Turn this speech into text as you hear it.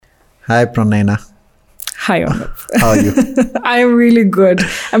Hi, Pranayna. Hi, Anup. How are you? I am really good.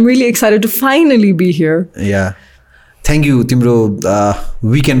 I'm really excited to finally be here. Yeah. Thank you. तिम्रो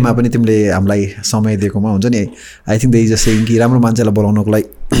विकेन्डमा पनि तिमीले हामीलाई समय दिएकोमा हुन्छ नि. I think there is a saying कि राम्रो मान्छेलाई बोलाउनको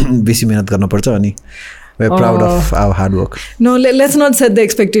लागि बेसी मेहनत गर्नुपर्छ अनि we're proud of our hard work. No, let's not set the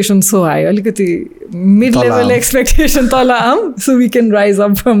expectation so high. अलिकति mid-level expectation तल आऊँ so we can rise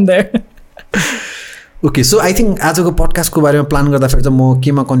up from there. Okay, so I think आजको पडकास्टको बारेमा प्लान गर्दाखेरि चाहिँ म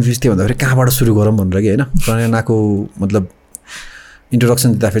केमा कन्फ्युज थिएँ भन्दाखेरि कहाँबाट सुरु गरौँ भनेर कि हैन. प्रणयनाको मतलब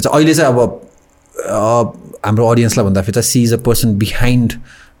इन्ट्रोडक्सन दिँदाखेरि चाहिँ अहिले चाहिँ अब हाम्रो अडियन्सलाई भन्दाखेरि चाहिँ C is a person behind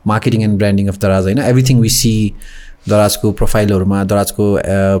marketing and branding of दराज हैन. Everything we C दराजको प्रोफाइलहरुमा दराजको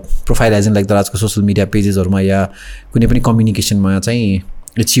profile as in like दराजको social media पेजेसहरुमा या कुनै पनि कम्युनिकेसनमा चाहिँ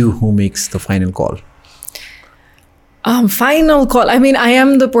it's you who makes the final call. Final call. I mean, I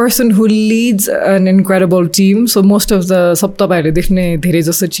am the person who leads an incredible team. So most of the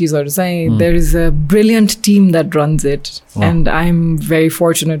there is a brilliant team that runs it. Wow. And I'm very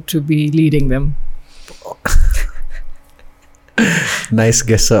fortunate to be leading them. Nice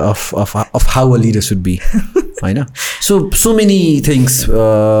guess of how a leader should be. I know. So many things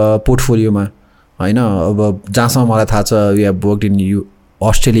portfolio ma. I know. Jansama malai thaha cha, we have worked in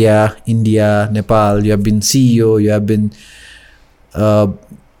Australia, India, Nepal, you have been CEO, you have been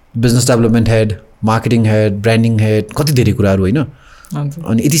business development head, marketing head, branding head, कति धेरै कुराहरु हैन.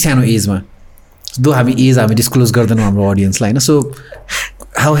 अनि यति सानो एजमा दो हामी डिस्क्लोज गर्दैनौँ हाम्रो अडियन्सलाई हैन. सो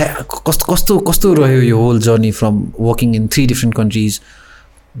हाउ कस्तो रह्यो यो whole journey from working in 3 different countries,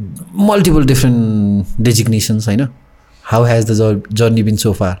 multiple different designations हैन. How has the journey been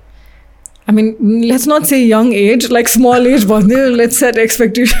so far? I mean, let's not say young age, like small age, but let's set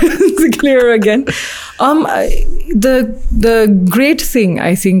expectations clear again. The great thing,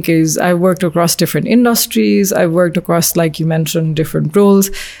 I think, is I've worked across different industries. I've worked across, like you mentioned, different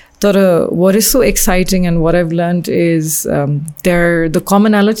roles. But what is so exciting and what I've learned is the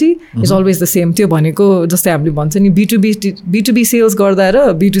commonality is always the same. Tyo bhaneko jastै हामीले भन्छ नि B2B sales गर्दा र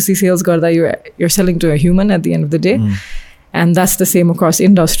B2C sales गर्दा you're selling to a human at the end of the day. And that's the same across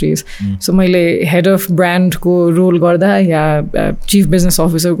industries. So मैले head of brand को role गर्दा या chief business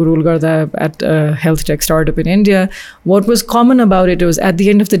officer को role गर्दा at a health tech startup in India, what was common about it was at the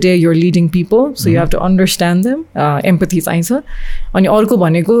end of the day you're leading people, so you have to understand them. Empathy चाहिन्छ. अनि अर्को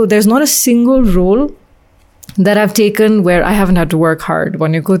भनेको there's not a single role that I've taken where I haven't had to work hard.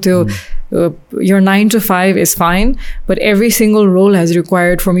 भनेको त्यो your 9 to 5 is fine, but every single role has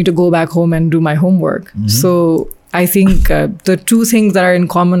required for me to go back home and do my homework. So I think the two things that are in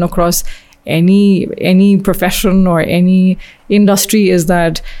common across any profession or any industry is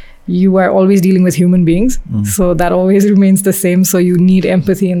that you are always dealing with human beings. So that always remains the same. So you need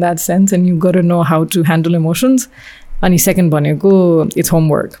empathy in that sense, and you got to know how to handle emotions. And second bhaneko, it's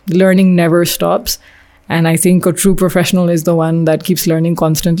homework. Learning never stops. And I think a true professional is the one that keeps learning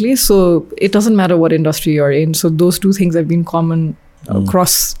constantly. So it doesn't matter what industry you're in. So those two things have been common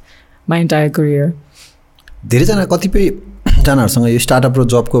across my entire career. धेरैजना कतिपय जनाहरुसँग यो startup र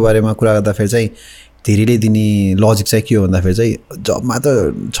जबको बारेमा कुरा गर्दाखेरि चाहिँ धेरैले दिने लजिक चाहिँ के हो भन्दाखेरि चाहिँ जबमा त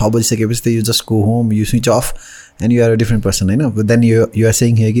 6 बजिसकेपछि त you just go home, you switch off and you are a different person हैन. But then you are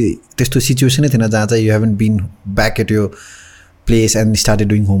saying here कि त्यस्तो सिचुएसनै थिएन जहाँ चाहिँ you haven't been back at यो place and started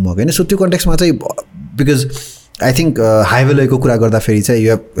doing homework हैन. सो त्यो कन्टेक्स्टमा चाहिँ बिकज आई थिङ्क हाइवेको कुरा गर्दाखेरि चाहिँ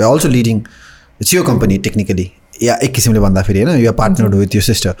you are also leading it's यो कम्पनी टेक्निकली या एक किसिमले भन्दाखेरि हैन, यु आर पार्टनर्ड विथ यो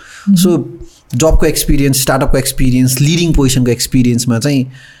सिस्टर. सो जबको एक्सपिरियन्स, स्टार्टअपको एक्सपिरियन्स, लिडिङ पोजिसनको एक्सपिरियन्समा चाहिँ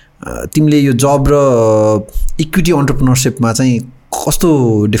तिमीले यो जब र इक्विटी एन्टरप्रेन्योरशिपमा चाहिँ कस्तो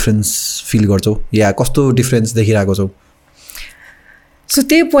डिफरेन्स फिल गर्छौ या कस्तो डिफरेन्स देखिरहेको छौ? So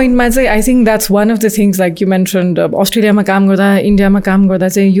त्यही पोइन्टमा चाहिँ I think that's one of the things like you mentioned, अस्ट्रेलियामा काम गर्दा, इन्डियामा काम गर्दा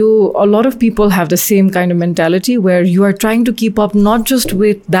चाहिँ a lot of people have the same kind of mentality where you are trying to keep up not just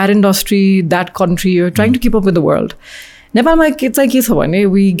with that industry, that country, you're trying to keep up with the world. नेपालमा चाहिँ के छ भने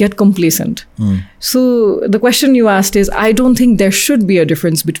we get complacent. So the question you asked is, I don't think there should be a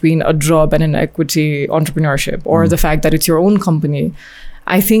difference between a job and an equity entrepreneurship or the fact that it's your own company.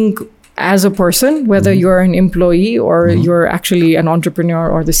 I think as a person, whether you're an employee or you're actually an entrepreneur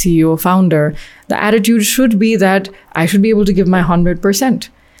or the CEO founder, the attitude should be that I should be able to give my 100%.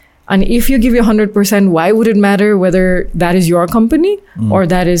 And if you give your 100%, why would it matter whether that is your company or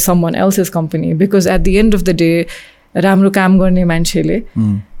that is someone else's company? Because at the end of the day, राम्रो काम गर्ने मान्छेले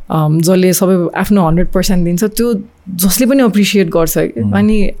जसले सबै आफ्नो 100% दिन्छ त्यो जसले पनि एप्रिसिएट गर्छ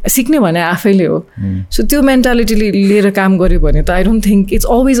अनि सिक्ने भने आफैले हो. सो त्यो मेन्टालिटीले लिएर काम गर्यो भने त I don't think it's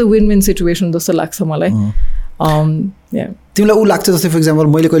always a win win situation जस्तो लाग्छ मलाई. तिमीलाई लाग्छ जस्तै फर इक्जाम्पल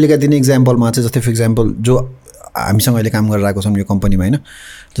मैले कहिलेका दिने इक्जाम्पलमा चाहिँ जस्तै फर इक्जाम्पल जो हामीसँग अहिले काम गरेर आएको छौँ यो कम्पनीमा होइन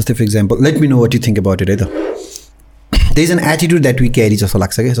जस्तै for example let me know what you think about it है त there is an attitude that we carry जस्तो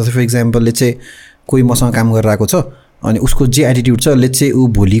लाग्छ क्या जस्तै फर इक्जाम्पल लेट्स चाहिँ कोही मसँग काम गरेर आएको छ अनि उसको जे एटिट्युड छ लेट्स चाहिँ ऊ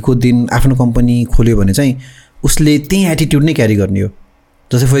भोलिको दिन आफ्नो कम्पनी खोल्यो भने चाहिँ उसले त्यही एटिट्युड नै क्यारी गर्ने हो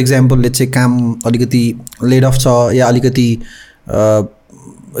जस्तै फर इक्जाम्पल लेट्स चाहिँ काम अलिकति लेड अफ छ या अलिकति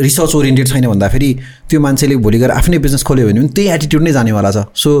रिसर्च ओरिएन्टेड छैन भन्दाखेरि त्यो मान्छेले भोलि गएर आफ्नै बिजनेस खोल्यो भने पनि त्यही एटिट्युड नै जानेवाला छ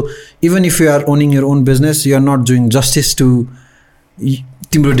so even if you are owning your own business you are not doing justice to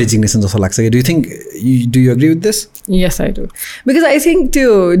तिम्रो डेजिग्नेसन जस्तो लाग्छ do you think do you agree with this yes I do because I think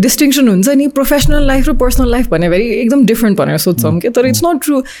त्यो distinction हुन्छ नि professional life र personal life भने very एकदम different भनेर सोध्छौँ कि तर it's not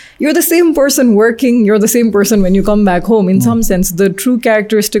true you're the same person working you're the same person when you come back home in some sense the true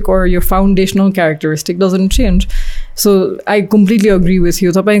characteristic or यो foundational characteristic doesn't change so I completely agree with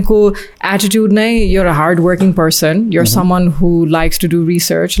you तपाईँको attitude नै you're a hard working person you're someone who likes to do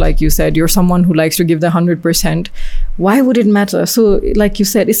research like you said you're someone who likes to give the 100% why would it matter so like you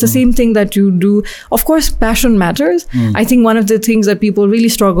said it's the same thing that you do of course passion matters I think one of the things that people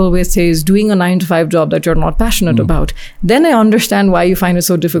really struggle with is doing a 9-to-5 job that you're not passionate about then I understand why you find it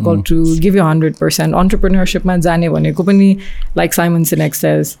so difficult to give your 100% entrepreneurship ma jane bhaneko pani like Simon Sinek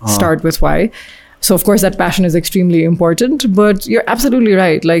says start with why so of course that passion is extremely important but you're absolutely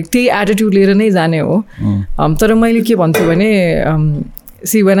right like the attitude liera nai jane ho tara maile ke भन्छु भने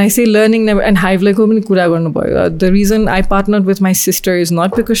see when I say learning never and Hive like पनि कुरा गर्नु भयो the reason I partnered with my sister is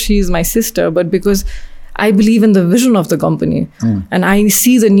not because she is my sister but because I believe in the vision of the company and I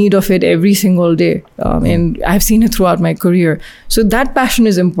see the need of it every single day and I've seen it throughout my career so that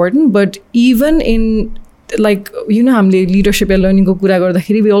passion is important but even in like you know हामीले leadership and learning को कुरा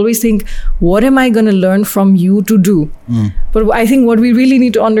गर्दाखेरि we always think what am I going to learn from you to do but I think what we really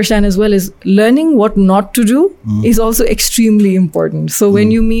need to understand as well is learning what not to do is also extremely important so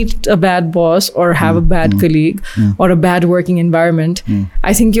when you meet a bad boss or have a bad colleague or a bad working environment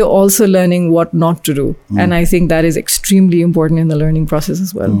I think you're also learning what not to do and I think that is extremely important in the learning process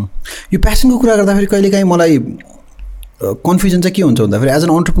as well यो passion को कुरा गर्दाखेरि कहिलेकाहीँ मलाई confusion चाहिँ के हुन्छ भन्दाखेरि एज एन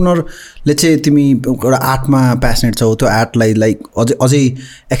अन्टरप्रेनरले चाहिँ तिमी एउटा आर्टमा प्यासनेट छौ त्यो आर्टलाई लाइक अझै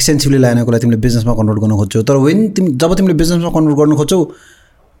एक्सटेन्सिभली लानेको लागि तिमीले बिजनेसमा कन्भर्ट गर्न खोज्छौ तर जब तिमीले बिजनेसमा कन्भर्ट गर्न खोज्छौ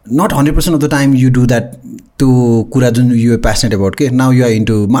not 100% of the time you do that त्यो कुरा जुन यु प्यासनेट अबाउट के now you are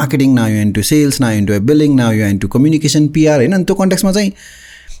into marketing now you into cells now into billing now you into communication PR होइन त्यो कन्टेक्समा चाहिँ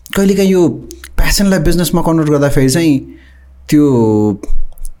कहिलेकाहीँ यो प्यासनलाई बिजनेसमा कन्भर्ट गर्दाखेरि चाहिँ त्यो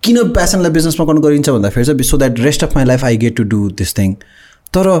किन प्यासनलाई बिजनेसमा कन्भर्ट गरिन्छ भन्दाखेरि चाहिँ so that rest of my life I get to do this thing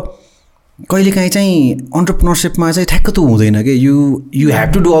तर कहिलेकाहीँ चाहिँ अन्टरप्रेनरसिपमा चाहिँ ठ्याक्क त हुँदैन कि you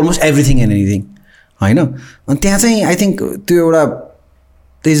have to do almost everything and anything होइन अनि त्यहाँ चाहिँ आई थिङ्क त्यो एउटा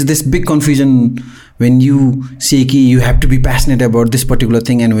there is this big confusion when you say कि you have to be passionate about this particular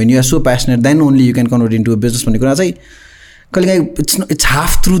thing and when you are so passionate then only you can convert into a business भन्ने कुरा चाहिँ कहिलेकाहीँ it's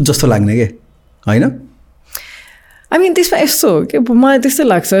half truth जस्तो लाग्ने के होइन I mean त्यसमा यस्तो हो कि मलाई त्यस्तै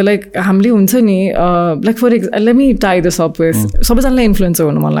लाग्छ लाइक हामीले हुन्छ नि like for let me tie this up with सबैजनालाई इन्फ्लुएन्सर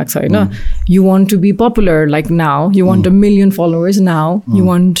हुनु मन लाग्छ होइन you want to be popular like now you want 1 million followers now you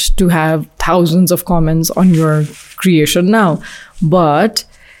want to have thousands of comments on your creation now but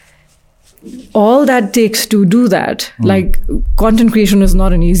all that takes to do that like content creation is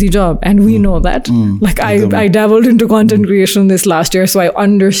not an easy job and we know that like I dabbled into content creation this last year so I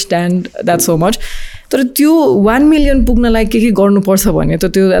understand that so much तर त्यो 1 million पुग्नलाई के गर्नुपर्छ भने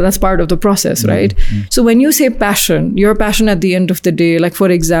त त्यो that's part of the process right so when you say passion your passion at the end of the day like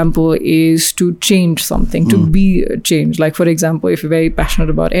for example is to change something to be a change like for example if you're very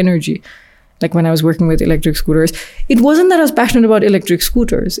passionate about energy like when I was working with electric scooters, it wasn't that I was passionate about electric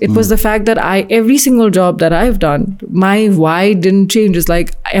scooters. It was the fact that every single job that I've done, my why didn't change. It's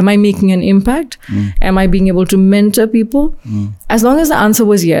like, am I making an impact? Am I being able to mentor people? As long as the answer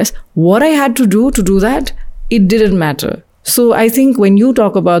was yes, what I had to do that, it didn't matter. So I think when you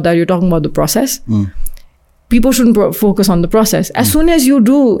talk about that, you're talking about the process. People shouldn't focus on the process. As soon as you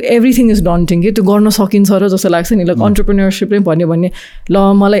do, everything is daunting. To गर्न सकिन्छ र जस्तो लाग्छ नि like entrepreneurship भन्यो भने ल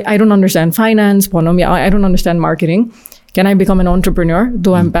मलाई I don't understand finance भनौँ या I don't understand marketing. Can I become an entrepreneur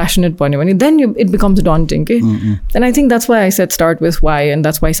though I'm passionate भन्यो भने then it becomes daunting. And I think that's why I said start with why and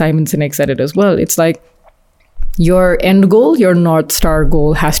that's why Simon Sinek said it as well. It's like your end goal, your North Star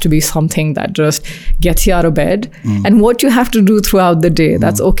goal has to be something that just gets you out of bed. And what you have to do throughout the day,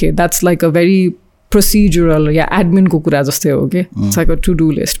 that's okay. That's like a very procedural yeah admin को कुरा जस्तै हो के it's like a to-do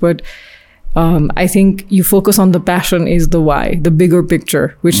list but I think you focus on the passion is the why, the bigger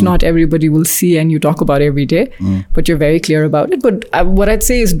picture, which not everybody will see and you talk about every day, but you're very clear about it. But what I'd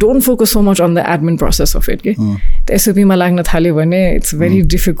say is don't focus so much on the admin process of it. The SOP ma lagna thalyo bhane it's very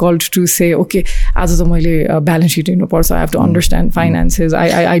difficult to say, okay, आज त मैले balance sheet हेर्नु पर्छ, I have to understand finances.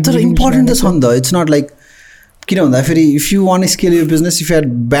 I That's important is on the. It's not like, if you want to scale your business, if you are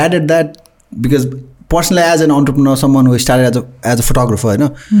bad at that, because personally as an entrepreneur, someone who started as a photographer,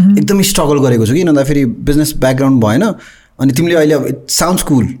 एकदमै struggle गरेको छु कि नभए business background भएन अनि तिमीले अहिले it sounds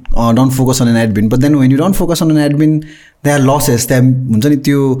cool, don't focus on an admin, but then when you don't focus on an admin, there are losses. त्यहाँ हुन्छ नि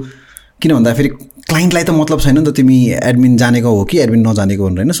त्यो किन भन्दाखेरि क्लाइन्टलाई त मतलब छैन नि त तिमी एडमिन जानेको हो कि एडमिन नजानेको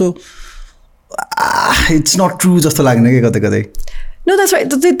भनेर हैन. सो it's not true जस्तो लाग्ने के कतै कतै. No, that's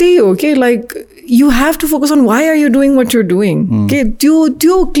right. Okay, like you have to focus on why are you doing what you're doing. Okay,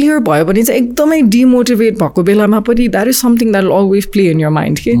 त्यो clear भयो भने चाहिँ एकदमै demotivate भएको बेलामा पनि that is something that will always play in your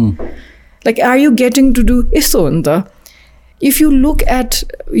mind. Okay, like are you getting to do यस्तो हो नि त. If you look at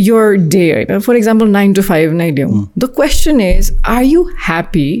your day, for example 9 to 5 the question is, are you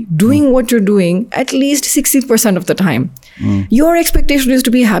happy doing what you're doing at least 60% of the time? Your expectation is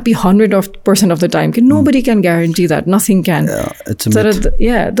to be happy 100% of the time. Nobody can guarantee that. Nothing can. Yeah, it's a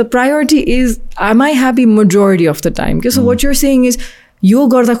myth. The priority is, am I happy majority of the time? So what you're saying is, yo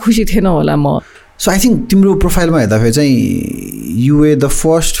garda khushi thiena hola ma. So I think timro profile ma heda fe chai you were the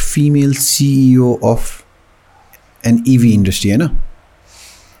first female CEO of an EV industry, है ना?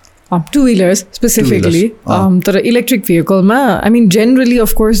 Two-wheelers specifically. तर electric vehicle ma, I mean, generally,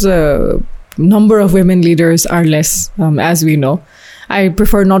 of course, the number of women leaders are less, as we know. I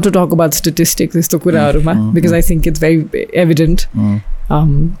prefer not to talk about statistics because I think it's very evident.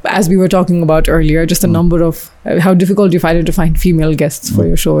 As we were talking about earlier, just the number of how difficult you find it to find female guests for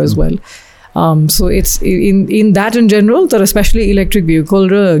your show as well. So it's in that in general, but especially electric vehicle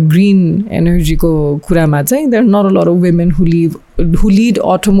green energy ko kurama chai there are not a lot of women who lead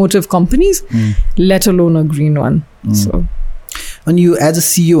automotive companies, let alone a green one. So and you as a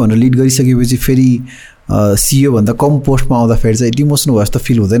CEO and lead गरिसकेपछि फेरि CEO भन्दा कम पोस्टमा आउँदा फेरि चाहिँ डिमोसन भयो जस्तो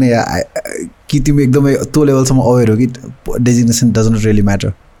feel हुँदैन या कि तिमी एकदमै त्यो लेभलसम्म अवेर हो कि designation doesn't really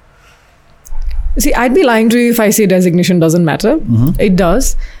matter? See, I'd be lying to you if I say designation doesn't matter. It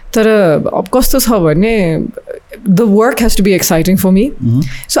does. कस्तो छ भने the work has to be exciting for me.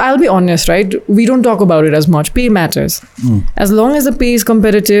 So I'll be honest, right? We don't talk about it as much. Pay matters. As long as the pay is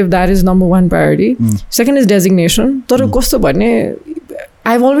competitive, that is number one priority. Second is designation. तर कस्तो भने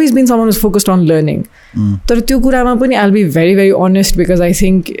I've always been someone who's focused on learning. तर त्यो कुरामा पनि I'll be very, very honest because I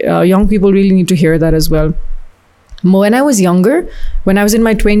think young people really need to hear that as well. When I was younger, when I was in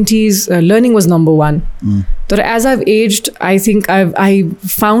my 20s, learning was number one. But as I've aged, I think I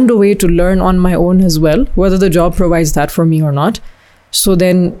found a way to learn on my own as well, whether the job provides that for me or not. So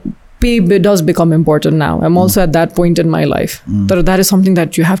then pay does become important now. I'm also at that point in my life. But that is something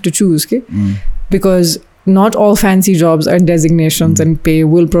that you have to choose, okay? Because not all fancy jobs and designations and pay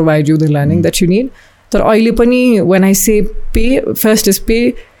will provide you the learning that you need. But when I say pay, first is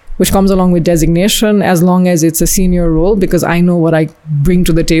pay, which comes along with designation, as long as it's a senior role, because I know what I bring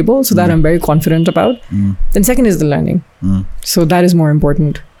to the table, so that I'm very confident about. Then second is the learning. So that is more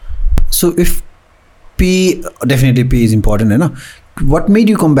important. So if pay, definitely pay is important, right? What made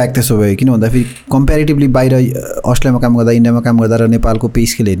you come back this way? Comparatively, बाहिर अस्ट्रेलियामा काम गर्दा इन्डियामा काम गर्दा र नेपालको pay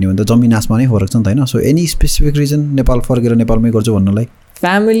scale हेर्ने हो भने त जमिन आसमानै फरक छ नि त हैन. So any specific reason Nepal फर्केर नेपालमै गर्छु भन्नलाई?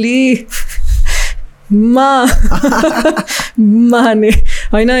 Family. Mane.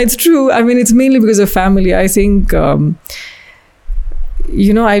 I know it's true. I mean, it's mainly because of family. I think, I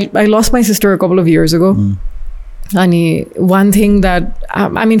lost my sister a couple of years ago. And one thing that,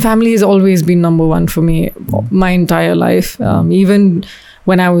 I mean, family has always been number one for me my entire life. Even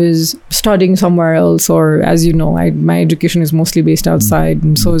when I was studying somewhere else, or as you know, my education is mostly based outside,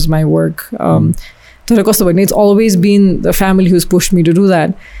 and so is my work. It's always been the family who's pushed me to do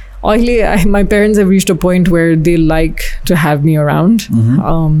that. My parents have reached a point where they like to have me around.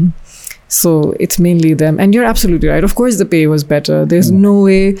 So it's mainly them. And you're absolutely right. Of course, the pay was better. There's no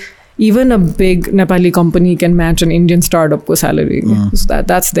way even a big Nepali company can match an Indian startup salary. So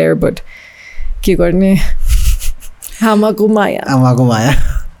that's there. But ke गर्ने आमाको माया.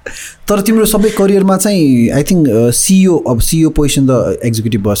 तर तिम्रो सबै करियरमा चाहिँ I think CEO position त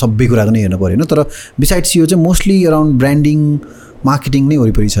executive भयो, सबै कुराको नै हेर्नु पऱ्यो होइन. तर बिसाइड सिइओ चाहिँ मोस्टली अराउन्ड ब्रान्डिङ मार्केटिङ नै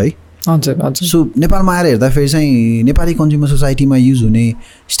वरिपरि छ है. हजुर हजुर. सो नेपालमा आएर हेर्दाखेरि चाहिँ नेपाली कन्ज्युमर सोसाइटीमा युज हुने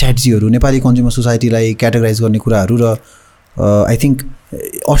स्ट्राटेजीहरू, नेपाली कन्ज्युमर सोसाइटीलाई क्याटेगराइज गर्ने कुराहरू र आई थिङ्क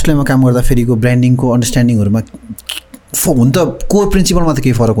अस्ट्रेलियामा काम गर्दाखेरिको ब्रान्डिङको अन्डरस्ट्यान्डिङहरूमा हुन त कोर प्रिन्सिपलमा त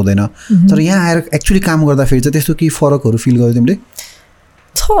केही फरक हुँदैन. तर यहाँ आएर एक्चुअली काम गर्दाखेरि चाहिँ त्यस्तो केही फरकहरू फिल गर्यो तिमीले?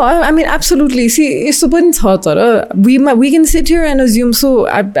 I mean, absolutely. See, यस्तो पनि छ तर we can sit here and assume. So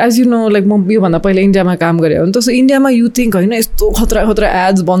as you know, like म योभन्दा पहिला इन्डियामा काम गरेँ हो नि त, सो इन्डियामा यु थिङ्क होइन यस्तो खतरा खतरा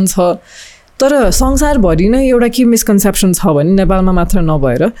एड्स बन्छ, तर संसारभरि नै एउटा के मिसकन्सेप्सन छ भने नेपालमा मात्र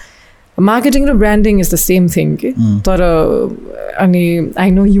नभएर marketing and branding is the same thing. I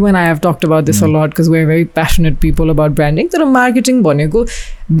know you and I have talked about this a lot because we're very passionate people about branding. Marketing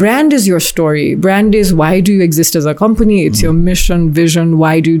brand is your story. Brand is why do you exist as a company. It's your mission, vision.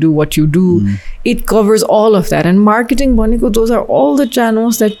 Why do you do what you do? It covers all of that. And marketing, those are all the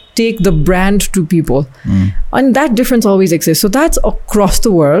channels that take the brand to people. And that difference always exists. So that's across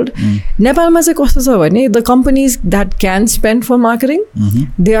the world. Nepalma चाहिँ कस्तो छ भने the companies that can spend for marketing,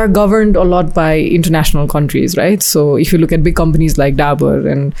 they are governed a lot by international countries, right? So if you look at big companies like Dabur,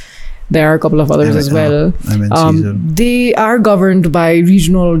 and there are a couple of others as well, they are governed by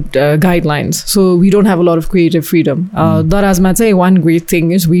regional guidelines. So we don't have a lot of creative freedom. Daraz ma चाहिँ one great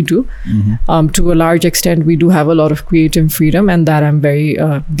thing is we do. To a large extent, we do have a lot of creative freedom, and that I'm very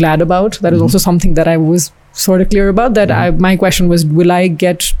glad about. That is also something that I was sort of clear about, that my question was, will I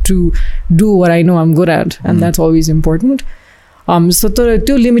get to do what I know I'm good at? And that's always important. So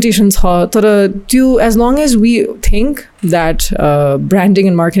two limitations as long as we think that branding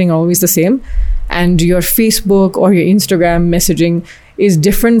and marketing are always the same, and your Facebook or your Instagram messaging is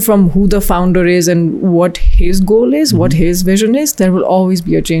different from who the founder is and what his goal is, what his vision is, there will always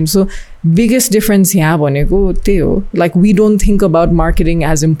be a change. So biggest difference here bhaneko त्यही हो, like we don't think about marketing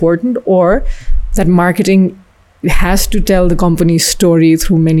as important, or that marketing has to tell the company's story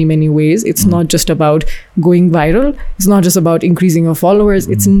through many, many ways. It's not just about going viral. It's not just about increasing your followers.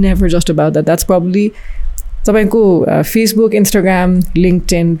 It's never just about that. That's probably Facebook, Instagram,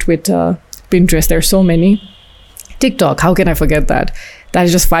 LinkedIn, Twitter, Pinterest. There are so many. TikTok, how can I forget that? That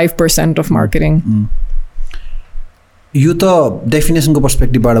is just 5% of marketing. यो त डेफिनेसनको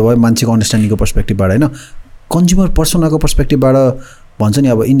पर्सपेक्टिभबाट भयो, मान्छेको अन्डरस्ट्यान्डिङको पर्सपेक्टिभबाट होइन, consumer पर्सोनाको पर्सपेक्टिभबाट भन्छ नि,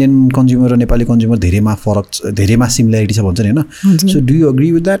 अब Indian consumer र Nepali consumer धेरैमा सिमिल्यारिटी छ भन्छ नि होइन. So do you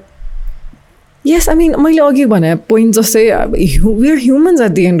agree with that? Yes, I mean, मैले अघि भने पोइन्ट जस्तै we're humans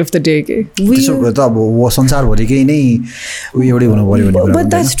at the end of the day. त अब संसारभरिकै नै एउटै हुनु पर्यो भन्ने कुरा. But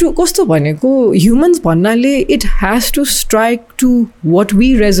that's true. कस्तो भनेको humans भन्नाले it has to strike to what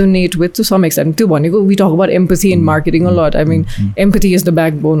we resonate with to some extent. त्यो भनेको we talk about empathy in marketing a lot. I mean, empathy is the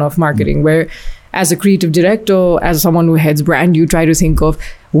backbone of marketing, where as a creative director, as someone who heads brand, you try to think of,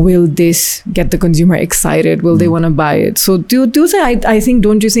 will this get the consumer excited? Will they want to buy it? So I think,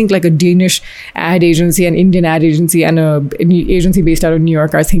 don't you think like a Danish ad agency, an Indian ad agency, and an agency based out of New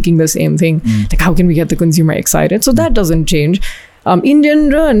York are thinking the same thing? Like, how can we get the consumer excited? So that doesn't change.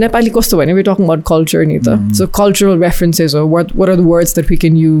 Indian र Nepali कस्तो भने we're talking about culture नि त. So cultural references, or what are the words that we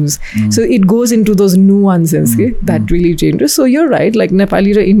can use. So it goes into those nuances that really changes. So you're right, like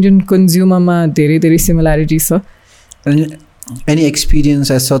Nepali र Indian consumer मा धेरै similarities छ. Any experience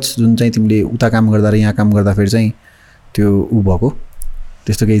as such जुन चाहिँ तिमीले उता काम गर्दा र यहाँ काम गर्दा फेरि चाहिँ त्यो उ भएको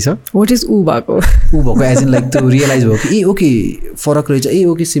त्यस्तो केही छ? What is उ भएको एज इन लाइक त्यो रियलाइज भयो कि ए ओके फरक रहेछ, ए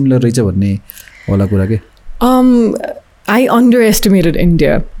ओके सिमिलर रहेछ भन्ने होला कुरा के? I underestimated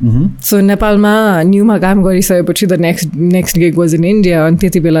India. So Nepalमा न्यूमा काम गरिसकेपछि the next gig was in India, अनि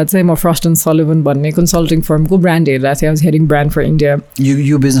त्यति बेला चाहिँ म Frost & Sullivan भन्ने consulting firm को brand हेरेर थिएँ. I was heading brand for India.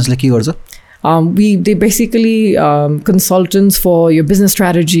 यो बिजनेसले के गर्छ? They basically consultants for your business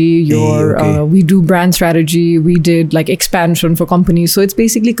strategy, we do brand strategy, we did like expansion for companies, so it's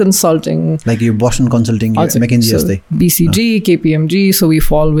basically consulting, like your Boston Consulting, McKinsey as they BCG, KPMG, so we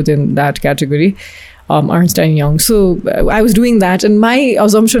fall within that category. Ernst & Young. So I was doing that, and my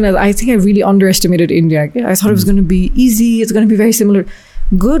assumption is I think I really underestimated India. I thought it was going to be easy, it's going to be very similar.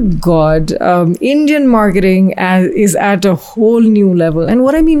 Good God, Indian marketing is at a whole new level. And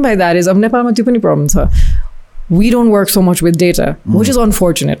what I mean by that is, Nepalma tyo pani problem cha. We don't work so much with data, which is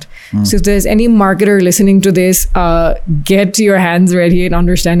unfortunate. So if there's any marketer listening to this, get your hands ready in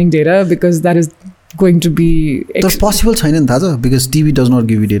understanding data, because that is going to be that's possible छैन नि थाहा छ, because TV does not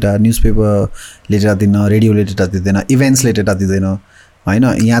give you data, newspaper ले data दिदैन, रेडियोले data दिँदैन, इभेन्ट्सले data दिँदैन होइन.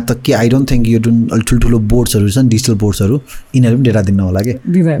 यहाँ त के आई डोन्ट थिङ्क यो जुन ठुल्ठुलो बोर्ड्सहरू छन्, डिजिटल बोर्ड्सहरू, यिनीहरू पनि डेटा दिन्न होला कि.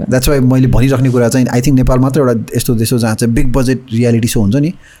 द्याट्स वाइ मैले भनिराख्ने कुरा चाहिँ आई थिङ्क नेपाल मात्र एउटा यस्तो देश हो जहाँ चाहिँ बिग बजेट रियालिटी सो हुन्छ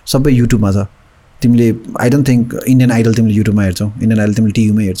नि, सबै युट्युबमा छ. तिमीले I don't think Indian Idol तिमीले युट्युबमा हेर्छौ, इन्डियन आइडल तिमीले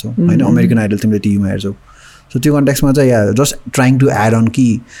टिभीमै हेर्छौ होइन, अमेरिकन आइडल तिमीले टिभीमा हेर्छौ. सो त्यो कन्टेक्समा चाहिँ या just trying to add on कि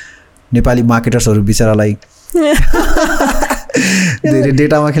नेपाली मार्केटर्सहरू बिचरालाई धेरै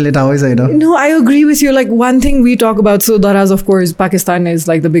डेटामा खेल्ने ठाउँै छैन. No, I agree with you. Like one thing we talk about, so Daraz, of course, Pakistan is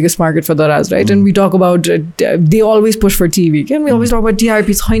like the biggest market for Daraz, right? And we talk about, they always push for TV. And we always talk about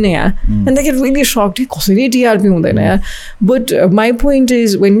TRP. And they get really shocked. TRP. But my point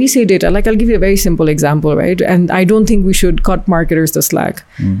is, when we say data, like I'll give you a very simple example, right? And I don't think we should cut marketers the slack.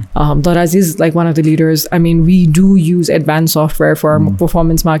 Daraz is like one of the leaders. I mean, we do use advanced software for our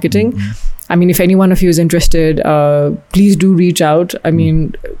performance marketing. I mean, if any one of you is interested, please do reach out. I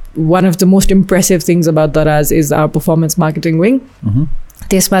mean, one of the most impressive things about Daraz is our performance marketing wing.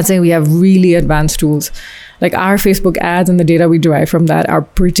 We have really advanced tools. Like our Facebook ads and the data we derive from that are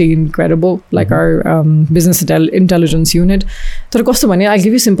pretty incredible. Like our business intelligence unit. I'll give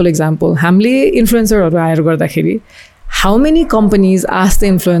you a simple example. Hamle influencer how many companies ask the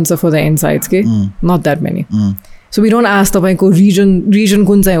influencer for the insights? Not that many. So we don't ask the region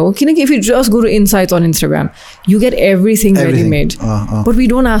kun chai ho. If you just go to insights on Instagram, you get everything ready-made. But we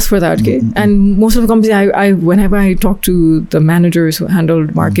don't ask for that. And most of the companies, whenever I talk to the managers who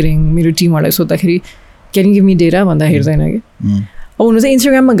handled marketing, मेरो टिमहरुलाई सोध्दाखेरि can you give me data भन्दा हेर्दैन के. अब हुनु चाहिँ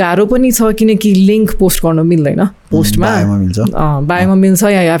इन्स्टाग्राममा गाह्रो पनि छ किनकि लिङ्क पोस्ट गर्न मिल्दैन पोस्टमा बायोमा मिल्छ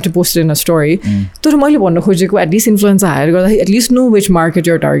या you have to post in a story. तर मैले भन्न खोजेको एटलिस्ट इन्फ्लुएन्सर हायर गर्दाखेरि at least know which market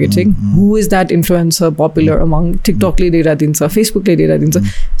you're targeting, who is that influencer popular among. टिकटकले डेटा दिन्छ, फेसबुकले डेटा दिन्छ,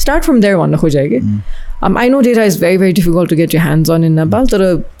 स्टार्ट फ्रम देयर भन्न खोजेँ कि. I know data is very very difficult to get your hands on in Nepal, तर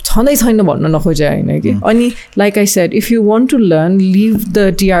छँदै छैन भन्न नखोजे होइन कि. अनि like I said, if you want to learn, leave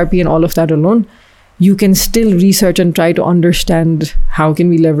the TRP and all of that alone. You can still research and try to understand how can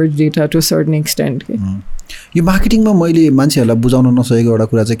we leverage data to a certain extent. यो मार्केटिङमा मैले मान्छेहरूलाई बुझाउन नसकेको एउटा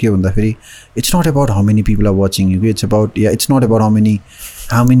कुरा चाहिँ के भन्दाखेरि, it's not about how many people are watching you, it's about it's not about how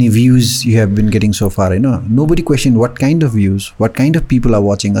many views you have been getting so far होइन. Nobody question what kind of views, what kind of people are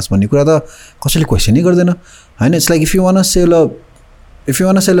watching us भन्ने कुरा त कसैले क्वेसनै गर्दैन होइन. It's like if you want sell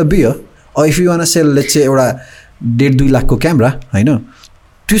a beer or if you want sell let's say एउटा 1.5-2 लाखको क्यामेरा होइन,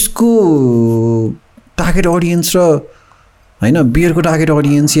 त्यसको टार्गेट अडियन्स र होइन बियरको टार्गेट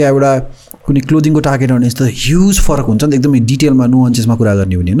अडियन्स या एउटा कुनै क्लोदिङको टार्गेट अडियन्स त ह्युज फरक हुन्छ नि त, एकदमै डिटेलमा नुअन्सेसमा कुरा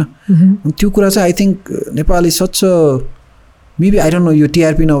गर्ने हुने होइन. त्यो कुरा चाहिँ I think Nepal is such maybe I don't know यो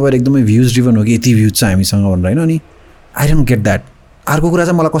टिआरपी नभएर एकदमै भ्युज ड्रिभन हो कि यति भ्युज छ हामीसँग भनेर होइन. अनि आई डोन्ट गेट द्याट. अर्को कुरा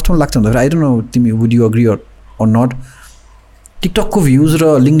चाहिँ मलाई कस्तो लाग्छ भन्दाखेरि, आई डोन्ट नो तिमी would you agree or not, टिकटकको भ्युज र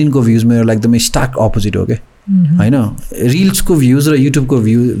लिङ्कडिनको भ्युज मेरो लागि एकदमै स्टार्क अपोजिट हो क्या होइन. रिल्सको भ्युज र युट्युबको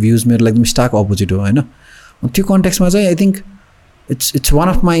भ्युज मेरो लागि एकदम स्टार्क अपोजिट हो होइन. त्यो कन्टेक्स्टमा चाहिँ I think it's one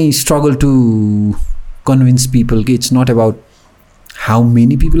of my struggle to convince people कि it's not about how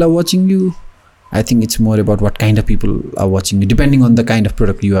many people are watching you. I think it's more about what kind of people are watching you, depending on the kind of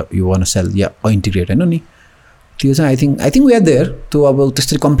product you want sale yeah integrate होइन नि. त्यो चाहिँ I think we are there. त्यो अब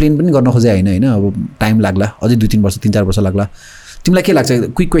त्यसरी complain पनि गर्न खोजे होइन होइन. अब टाइम लाग्ला, अझै 2-3 वर्ष 3-4 वर्ष लाग्ला. तिमीलाई के लाग्छ,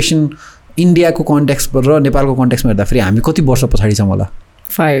 क्विक क्वेसन, इन्डियाको कन्टेक्स्ट र नेपालको कन्टेक्स्टमा हेर्दाखेरि हामी कति वर्ष पछाडि छौँ होला?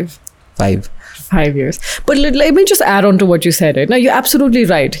 5 years. But let me just add on to what you said. Right? Now, you're absolutely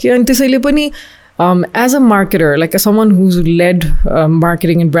right. And त्यसैले पनि as a marketer, like as someone who's led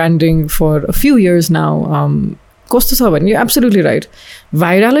marketing and branding for a few years now, कस्तो छ भने, you're absolutely right.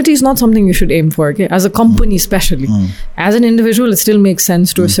 Virality is not something you should aim for, okay? As a company especially. As an individual, it still makes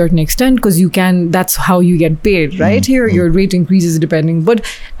sense to a certain extent because you can, that's how you get paid, right? Here, your rate increases depending. But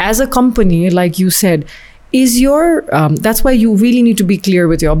as a company, like you said, is your, that's why you really need to be clear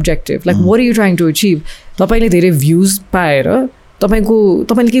with your objective. Like, what are you trying to achieve? तपाईले धेरै views पाएर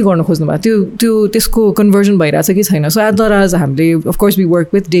तपाईले के गर्न खोज्नु भयो, त्यो त्यसको कन्भर्जन भइरहेछ कि छैन. सो एट दराज हामीले of course we work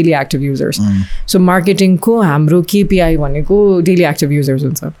with daily active users. So मार्केटिङको हाम्रो केपिआई भनेको डेली एक्टिभ युजर्स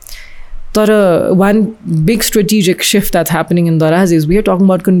हुन्छ. तर one big strategic shift that's happening in Daraz is we are talking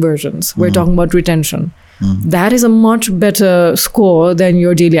about conversions, we are talking about retention. That is a much better score than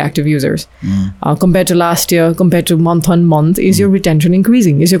your daily active users. Compared to last year, compared to month on month, is your retention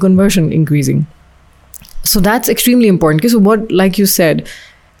increasing? Is your conversion increasing? So that's extremely important. So what, like you said,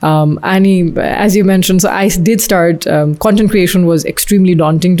 Annie, as you mentioned, so I did start, content creation was extremely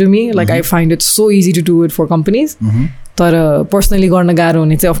daunting to me. Like I find it so easy to do it for companies. But personally,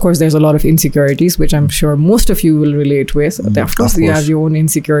 of course, there's a lot of insecurities, which I'm sure most of you will relate with. Of course, you have your own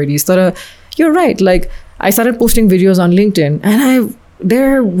insecurities. But you're right. Like I started posting videos on LinkedIn, and there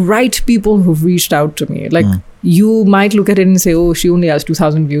are right people who've reached out to me. Like you might look at it and say, "Oh, she only has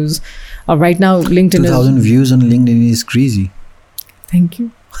 2,000 views." Right now, LinkedIn 2,000 views on LinkedIn is crazy. Thank you.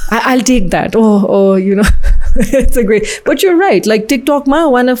 I'll take that. Oh, you know, it's a great. But you're right. Like TikTok,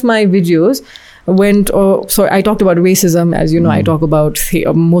 one of my videos, So I talked about racism, as you know. I talk about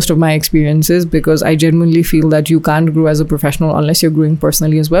most of my experiences because I genuinely feel that you can't grow as a professional unless you're growing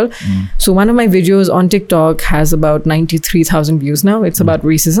personally as well. So one of my videos on TikTok has about 93,000 views now. It's about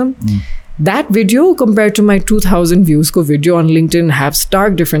racism. That video compared to my 2,000 views video on LinkedIn have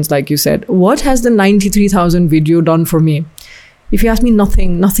stark difference, like you said. What has the 93,000 video done for me? If you ask me,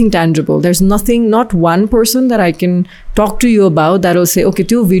 nothing tangible. There's nothing, not one person that I can talk to you about that will say, okay,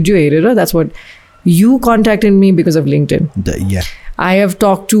 to video editor, that's what you contacted me because of LinkedIn. Yeah. I have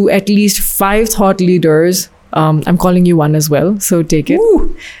talked to at least 5 thought leaders. I'm calling you one as well, so take it.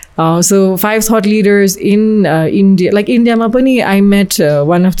 So 5 thought leaders in India. Like India, I met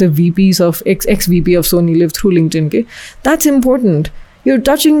one of the VPs of ex-VP of Sony Live through LinkedIn. Okay? That's important. You're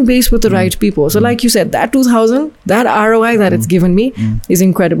touching base with the right people. So like you said, that 2,000, that ROI that it's given me is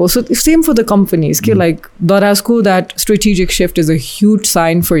incredible. So same for the companies. Like Daraz ko, that strategic shift is a huge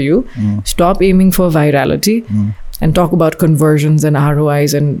sign for you. Stop aiming for virality and talk about conversions and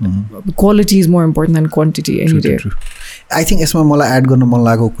ROIs, and quality is more important than quantity any day. True. I think यसमा मलाई add गर्न मन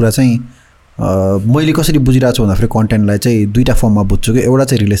लागेको कुरा चाहिँ मैले कसरी बुझिरहेको छु भन्दाखेरि कन्टेन्टलाई चाहिँ दुईटा फर्ममा बुझ्छु कि एउटा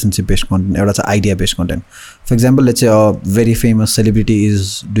चाहिँ रिलेसनशिप बेस्ड कन्टेन्ट, एउटा चाहिँ idea based content. For example let's say a very famous celebrity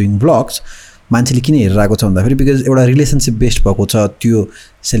is doing blogs. मान्छेले किन हेरिरहेको छ भन्दाखेरि बिकज एउटा रिलेसनशिप बेस्ड भएको छ त्यो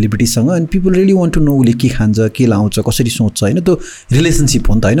सेलिब्रिटीसँग, and people really want to know उसले के खान्छ, के लाउँछ, कसरी सोच्छ होइन. त्यो रिलेसनशिप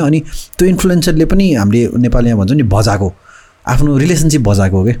हो नि त होइन. अनि त्यो इन्फ्लुएन्सरले पनि हामीले नेपालीमा भन्छौँ नि भजाको, आफ्नो रिलेसनशिप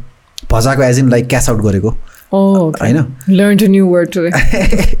भजाको हो कि, भजाको as in like cash out गरेको. होइन, learned a new word today.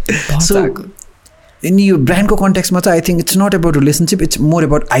 So in your ब्रान्डको कन्टेक्स्टमा चाहिँ I think it's not about relationship, it's more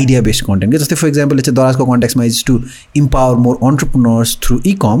about idea based content. जस्तै फर इक्जाम्पल चाहिँ दराजको कन्टेक्स्टमा is to empower more entrepreneurs through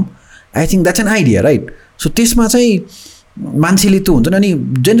ecom. I think that's an idea right. So त्यसमा चाहिँ मान्छेले त्यो हुन्छ नि.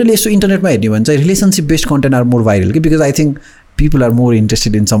 अनि जेनरली यसो इन्टरनेटमा हेर्ने भने चाहिँ relationship based content are more viral कि, because I think people are more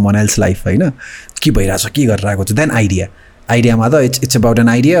interested in someone else life होइन, के भइरहेको छ, के गरिरहेको छ, देन आइडियामा त इट्स अबाउट एन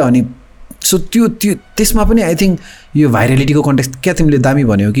आइडिया. अनि सो त्यो त्यसमा पनि आई थिङ्क यो भाइरलिटीको कन्टेक्स्ट क्या तिमीले दामी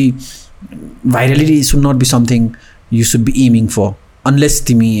भन्यो कि virality should not be something you should be aiming for unless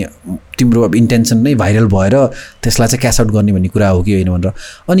तिम्रो अब इन्टेन्सन नै भाइरल भएर त्यसलाई चाहिँ क्यास आउट गर्ने भन्ने कुरा हो कि होइन भनेर.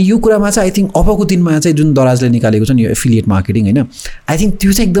 अनि यो कुरामा चाहिँ आई थिङ्क अबको दिनमा चाहिँ जुन दराजले निकालेको छ नि यो एफिलिएट मार्केटिङ होइन, आई थिङ्क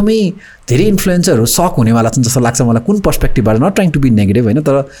त्यो चाहिँ एकदमै धेरै इन्फ्लुएन्सरहरू सक हुनेवाला छन् जस्तो लाग्छ मलाई, कुन पर्सपेक्टिभबाट. Not trying to be negative होइन,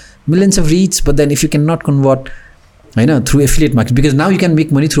 तर millions of reach, but then if you can not convert होइन through affiliate market, because now you can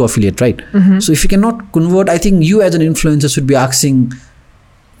make money through affiliate right. So if you can not convert, I think you as an influencer should be asking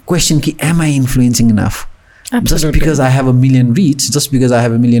question कि am I influencing enough. Just because I have a million reach, just because I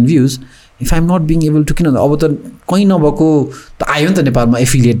have a million views, if I'm not being able to, किन अब त कहीँ नभएको त आयो नि त नेपालमा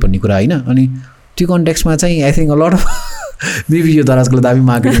एफिलिएट भन्ने कुरा होइन. अनि त्यो कन्टेक्स्टमा चाहिँ I think a lot of maybe यो दराजको दामी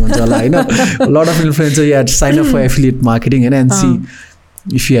मार्केटिङ हुन्छ होला होइन, लट अफ इन्फ्लुएन्सर या sign up for affiliate marketing होइन, and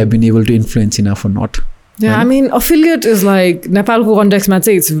see if you have been able to influence enough or not. Yeah, I mean, affiliate is like Nepal's context.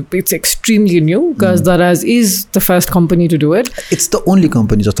 It's extremely new because Daraz is the first company to do it. It's the only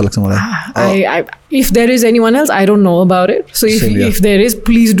company. Just like if there is anyone else, I don't know about it. So if there is,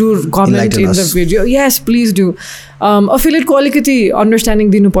 please do comment in the video. Yes, please do. Affiliate quality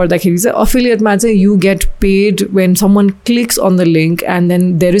understanding dinu pardakeri cha affiliate ma chai you get paid when someone clicks on the link and then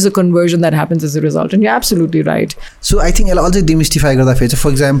there is a conversion that happens as a result, and you're absolutely right. So I think यसलाई अझै demystify गर्दा फेरि चाहिँ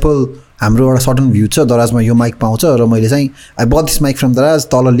for example हाम्रो एउटा certain view छ दराजमा यो mic पाउँछ र मैले चाहिँ I bought this mic from Daraz,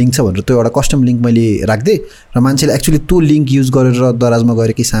 तल लिङ्क छ भनेर त्यो एउटा कस्टम लिङ्क मैले राख्दिएँ र मान्छेले एक्चुअली त्यो लिङ्क युज गरेर दराजमा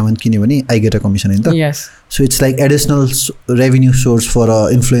गएर केही सामान किन्यो भने आई गेट अ कमिसन होइन त. So it's like additional revenue source for a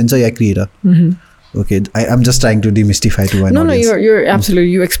influencer या creator. Okay, I'm just trying to demystify to one audience. No, you're absolutely,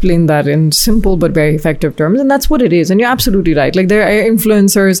 you explained that in simple but very effective terms, and that's what it is, and you're absolutely right. Like there are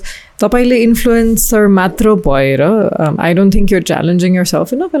influencers, tapaile influencer matra bhayera, I don't think you're challenging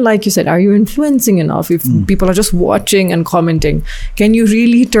yourself enough, and like you said, are you influencing enough? If people are just watching and commenting, can you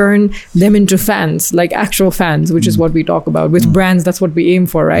really turn them into fans, like actual fans, which is what we talk about with brands? That's what we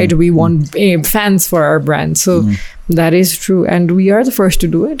aim for, right? We want fans for our brands. So that is true, and we are the first to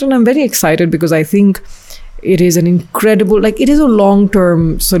do it, and I'm very excited because I think it is an incredible, like it is a long-term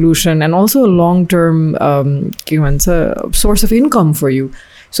solution and also a long-term source of income for you.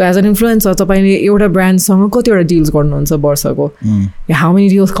 So as an influencer, तपाईले एउटा ब्रान्डसँग कतिवटा deals गर्नुहुन्छ वर्षको, how many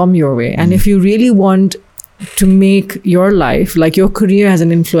deals come your way, and if you really want to make your life, like your career as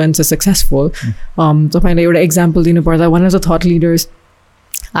an influencer successful, तपाईले एउटा example दिनु पर्दा one of the thought leaders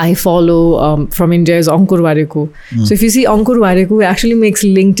I follow from India is Ankur Wareku. So if you see Ankur Wareku, he actually makes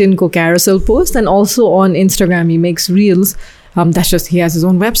LinkedIn carousel posts, and also on Instagram he makes reels. That's just, he has his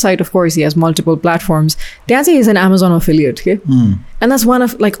own website, of course, he has multiple platforms. He is an Amazon affiliate, okay? And that's one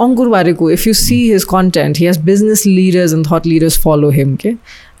of, like Ankur Wareku, if you see his content, he has business leaders and thought leaders follow him, okay?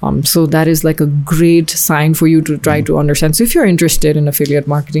 So that is like a great sign for you to try to understand. So if you're interested in affiliate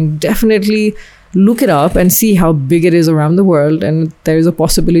marketing, definitely look it up and see how big it is around the world, and there is a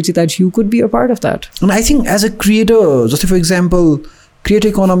possibility that you could be a part of that. And I think as a creator, just for example, creator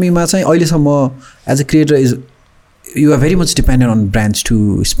economy ma chai ahilesamma as a creator is you are very much dependent on brands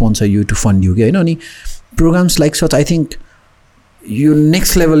to sponsor you, to fund you, हैन अनि programs like such I think you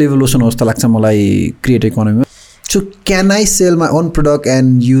next level evolution hoस् त लाग्छ मलाई creator economy. So can I sell my own product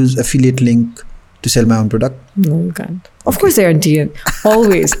and use affiliate link to sell my own product? No, you can't. Of course they are TN.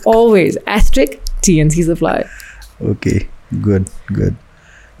 Always. Asterisk, TNCs apply. Okay, good.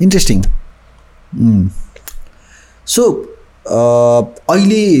 Interesting. So,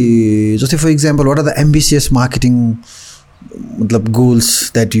 just for example, what are the ambitious marketing goals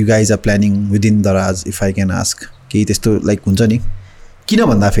that you guys are planning within Daraz, if I can ask? केही त्यस्तो like हुन्छ नि किन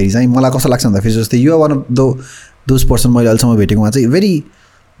भन्दाखेरि चाहिँ मलाई कस्तो लाग्छ भन्दाखेरि जस्तै you are one of those person मैले अहिलेसम्म भेटेकोमा चाहिँ भेरी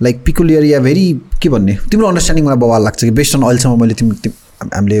लाइक पिकुलियर या भेरी के भन्ने तिम्रो अन्डरस्ट्यान्डिङ मलाई बवाल लाग्छ कि बेस्ड अन अहिलेसम्म मैले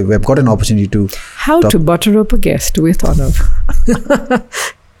हामीले we've got an opportunity to how to butter up a guest with Anup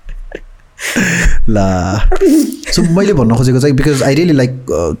ला सो मैले भन्न खोजेको चाहिँ बिकज आई रियली लाइक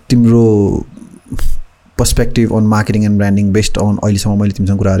तिम्रो perspective on marketing and branding based on अहिलेसम्म मैले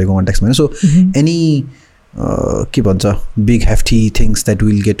तिमीसँग कुरा गरेको कन्टेक्स्टमा सो एनी के भन्छ big hefty things that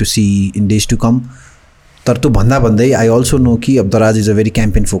will get to see in days to come तर त्यो भन्दै आई अल्सो नो कि अब दराज is a very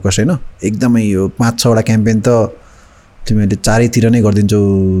campaign focus होइन एकदमै यो 5-6वटा क्याम्पेन त तिमीहरूले चारैतिर नै गरिदिन्छौ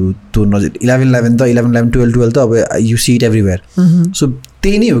त्यो नजिक 11 त 11 12 त अब you see it everywhere so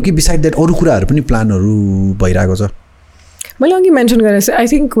त्यही नै हो कि बिसाइड द्याट अरू कुराहरू पनि प्लानहरू भइरहेको छ मैले अघि मेन्सन गरेँ I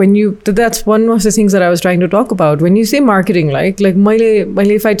think when you that's one of the things that I was trying to talk about when you say marketing like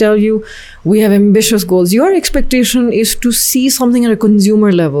मैले if I tell U V have ambitious goals your expectation is to see something at a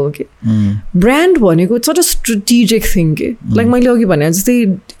consumer level के brand भनेको it's a strategic thing के like मैले अघि भने जस्तै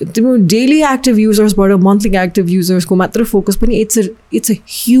तिम्रो daily active युजर्सबाट monthly active युजर्सको मात्र फोकस पनि it's a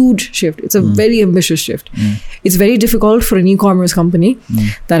huge shift it's a very ambitious shift it's very difficult for N e commerce company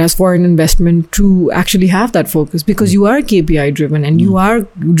that has foreign investment to actually have that focus because you are KPI driven and you are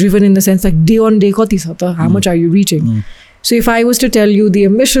driven in the sense like day on day kati cha ta how much are you reaching so if I was to tell you the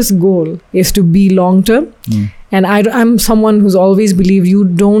ambitious goal is to be long term and I'm someone who's always believed you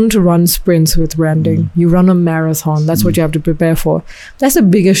don't run sprints with branding you run a marathon that's what you have to prepare for that's the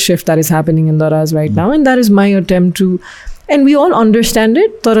biggest shift that is happening in Daraz right now and that is my attempt to and we all understand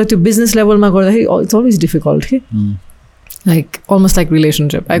it tara to business level ma garda it's always difficult like almost like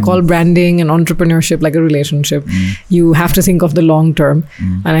relationship I call branding and entrepreneurship like a relationship you have to think of the long term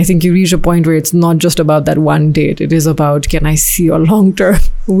and I think you reach a point where it's not just about that one date it is about can I see a long term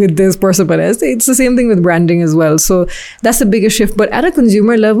with this person but it's the same thing with branding as well so that's the biggest shift but at a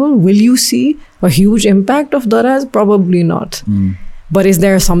consumer level will you see a huge impact of Daraz? Probably not but is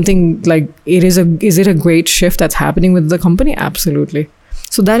there something like is it a great shift that's happening with the company? Absolutely.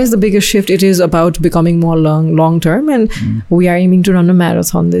 So that is the biggest shift. It is about becoming more long term and we are aiming to run a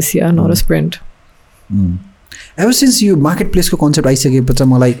marathon this year, not a sprint. Ever since you marketplace को concept आइसकेपछि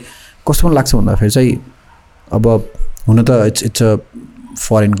मलाई कस्तो मन लाग्छ भन्दाखेरि चाहिँ अब हुन त it's a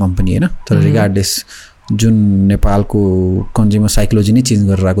foreign company हैन तर regardless जुन नेपालको कन्ज्युमर साइकोलोजी नै चेन्ज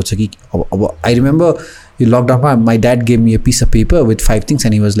गरेर आएको छ कि अब आई रिमेम्बर यो लकडाउनमा my dad gave me a piece of paper with 5 things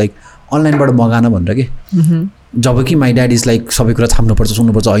and he was like अनलाइनबाट मगान भनेर कि जब कि माई ड्याड इज लाइक सबै कुरा छाप्नुपर्छ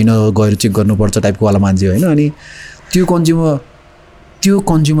सुन्नुपर्छ होइन गएर चेक गर्नुपर्छ टाइपको वाला मान्छे होइन अनि त्यो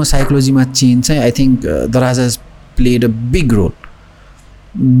कन्ज्युमर साइकोलोजीमा चेन्ज चाहिँ आई थिङ्क दराज has played a big role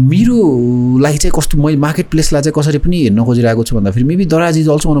मेरो लागि चाहिँ कस्तो मैले मार्केट प्लेसलाई चाहिँ कसरी पनि हेर्न खोजिरहेको छु भन्दाखेरि मेबी दराज is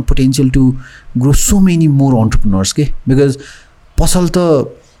also one of potential to grow so many more entrepreneurs के बिकज पसल त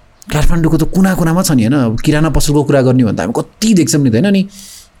काठमाडौँको त कुना कुनामा छ नि होइन किराना पसलको कुरा गर्ने भन्दा हामी कति देख्छौँ नि त होइन अनि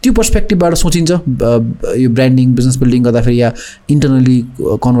त्यो पर्सपेक्टिभबाट सोचिन्छ यो ब्रान्डिङ बिजनेस बिल्डिङ गर्दाखेरि या इन्टरनली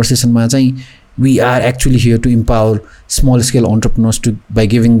कन्भर्सेसनमा चाहिँ we are actually here to empower small scale entrepreneurs to buy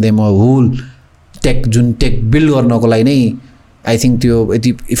giving them a whole take जुन टेक बिल्ड गर्नको लागि नै आई थिङ्क त्यो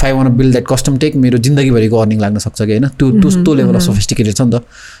यदि if I one build that custom take मेरो जिन्दगीभरिको earning लाग्न सक्छ कि होइन त्यो लेभल अफ सोफिस्टिकेटेड छ नि त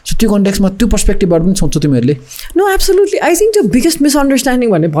सो त्यो कन्टेक्समा त्यो पर्सपेक्टिभबाट पनि सोच्छौ तिमीहरूले no absolutely I think the biggest misunderstanding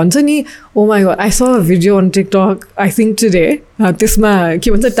भन्ने भन्छ नि ओ माई गॉड आई स a video on TikTok I think today त्यसमा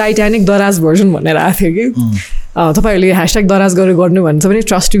के भन्छ टाइटानिक दराज भर्जन भनेर आएको थियो कि तपाईँहरूले #Daraz गरेर गर्नु भन्छ भने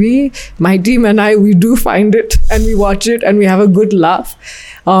trust me, my team and I, we do find it and we watch it and we have a good laugh.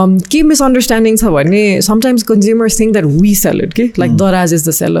 Key misunderstanding छ भने sometimes consumers think that we sell it, like Daraz is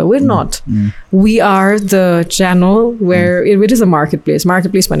the seller. We're not. We are the channel where it is a marketplace.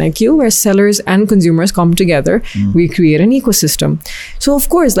 Marketplace भने के हो, where sellers and consumers come together. We create an ecosystem. So of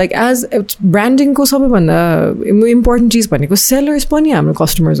course, like as branding को सबैभन्दा important चिज भनेको sellers पनि हाम्रो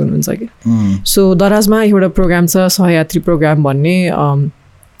customers हुनुहुन्छ कि. So Darazमा एउटा प्रोग्राम छ सहयात्री प्रोग्राम भन्ने.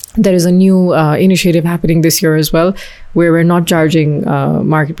 There is a new initiative happening this year as well, where we're not charging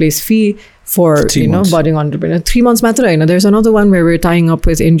marketplace fee for budding entrepreneur. 3 months matra haina. There's another one where we're tying up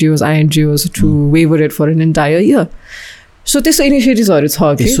with NGOs, INGOs to waiver it for an entire year. So this initiatives haru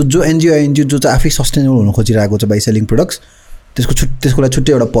cha ke. So jo NGO जो चाहिँ आफै sustainable हुन खोजिरहेको छ by selling products, त्यसको लागि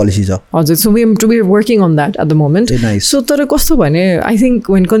छुट्टै एउटा पोलिसी छ. हजुर. So we're working on that at the moment. Nice. So तर कस्तो भने I think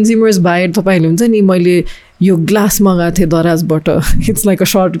when consumers buy it, तपाईहरुले हुन्छ नि मैले यो ग्लास मगाएको थिएँ दराजबाट. It's like a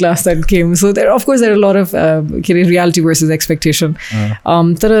short glass that came. So there of course there are a lot of reality versus expectation.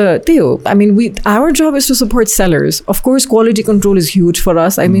 तर त्यही हो. I mean our job is to support sellers. Of course quality control is huge for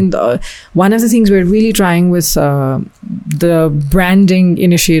us. I mean one of the things we're really trying with the branding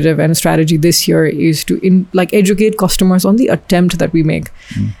initiative and strategy this year is to educate customers on the attempt that we make.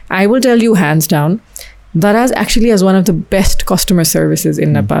 I will tell you hands down, Daraz actually has one of the best customer services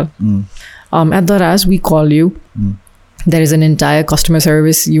in Nepal. At Daraz, we call you. There is an entire customer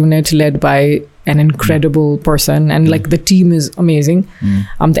service unit led by an incredible person, and like the team is amazing.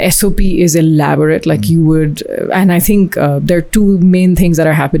 The SOP is elaborate, like you would, and I think there are two main things that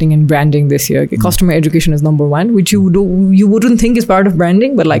are happening in branding this year. Customer education is number one, which you wouldn't think is part of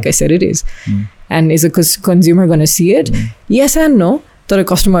branding, but like I said, it is. And is a consumer going to see it? Yes and no. So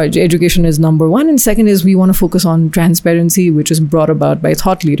customer education is number one, and second is we want to focus on transparency, which is brought about by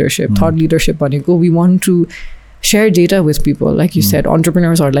thought leadership. Thought leadership भनेको we want to share data with people, like you said,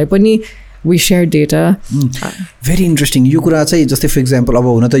 entrepreneursहरूलाई पनि we share data. Very interesting. यो कुरा चाहिँ जस्तै for example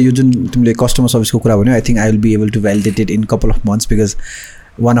अब हुन त यो जुन तिमीले कस्टमर सर्भिसको कुरा भन्यौ, I think I will be able to validate it in couple of months because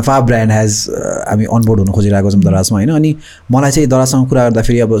one of our brand has हामी अनबोर्ड हुन खोजिरहेको छौँ दराजमा हैन. अनि मलाई चाहिँ दराजसँग कुरा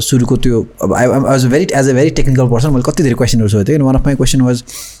गर्दाखेरि अब सुरुको त्यो अब I was as a very technical person मैले कति धेरै क्वेशनहरु सोधेँ. And one of my question was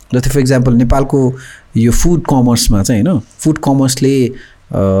जस्तै for example नेपालको यो फुड कमर्समा चाहिँ हैन, फुड कमर्सले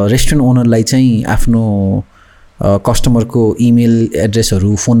रेस्टुरेन्ट ओनरलाई चाहिँ आफ्नो कस्टमरको इमेल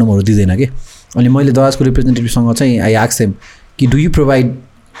एड्रेसहरु फोन नम्बरहरु दिदैन के. अनि मैले दराजको रिप्रेजेन्टेटिभसँग चाहिँ I asked them कि do you provide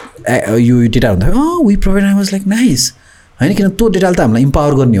यो डेटा भन्दा we provide. I was like nice हैन, किन त्यो डेटाले त हामीलाई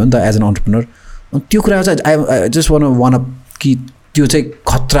इम्पावर गर्ने हो नि त एज एन एन्टरप्रेन्योर. त्यो कुरा चाहिँ आई जस्ट वान अप कि त्यो चाहिँ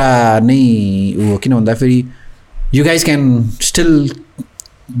खतरा नै हो. किन भन्दाखेरि you guys can still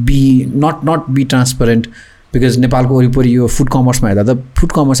be not be transparent because नेपालको वरिपरि यो फुड कमर्समा हेर्दा त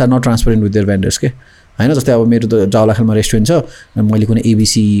food commerce are not transparent with their vendors के हैन. जस्तै अब मेरो त जावलाखेलमा रेस्टुरेन्ट छ, मैले कुनै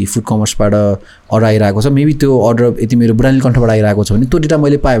एबिसी फुड कमर्सबाट अर्डर आइरहेको छ, मेबी त्यो अर्डर यति मेरो बुढानीलकण्ठबाट आइरहेको छ भने त्यो डेटा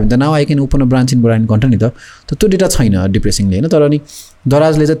मैले पाएँ भने त now I can open a branch in Budhanilkantha नि त. त्यो डेटा छैन डिप्रेसिङली हैन. तर अनि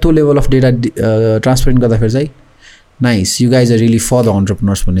दराजले चाहिँ त्यो लेभल अफ डेटा ट्रान्सपरेन्ट गर्दाखेरि चाहिँ nice, you guys are really for the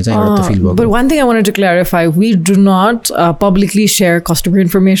entrepreneurs भन्ने चाहिँ एउटा फिल भयो. But one thing I wanted to clarify, we do not publicly share customer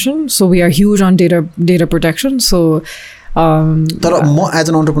information, so we are huge on data protection. So तर म as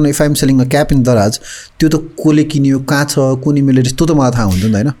an entrepreneur if I am selling a cap in दराज, त्यो त कसले किन्यो, कहाँ छ, कुन इमेल एड्रेस, त्यो त मलाई थाहा हुन्छ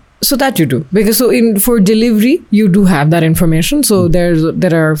नि हैन. So that you do, because for delivery you do have that information. So there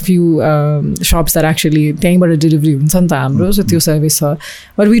are a few shops that actually त्यहीँबाट delivery हुन्छ नि त हाम्रो, so त्यो सर्भिस छ.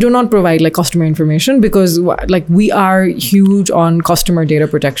 But we do not provide like customer information because like we are huge on customer data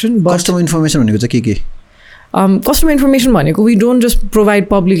protection. But customer information भनेको चाहिँ के customer information भनेको we don't just provide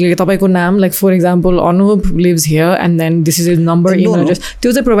publicly तपाईको नाम, like for example Anup lives here and then this is his number, email address,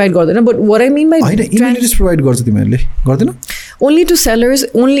 त्यो चाहिँ provide गर्दैन. But what I mean by email address provide गर्छ तिमीहरूले गर्दैन? Only to sellers,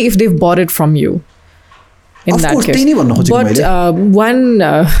 only if they've bought it from you. In of that course, case. But one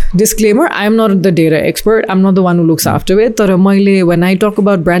disclaimer, I'm not the data expert. I'm not the one who looks after it. But when I talk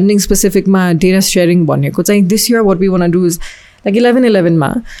about branding specific data sharing, this year what we want to do is like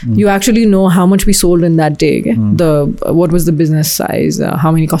 11/11 you actually know how much we sold in that day. What was the business size?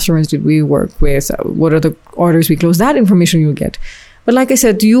 How many customers did we work with? What are the orders we closed? That information you get. But like I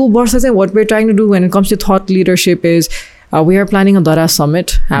said, what we're trying to do when it comes to thought leadership is we are planning a Daraz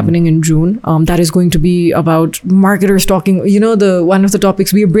summit happening in June. That is going to be about marketers talking. You know, one of the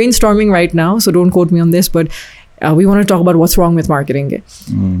topics we are brainstorming right now, so don't quote me on this, but we want to talk about what's wrong with marketing.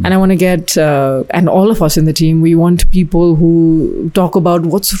 And I want to get, and all of us in the team, we want people who talk about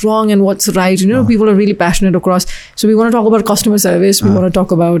what's wrong and what's right. You know, people are really passionate across. So we want to talk about customer service. We want to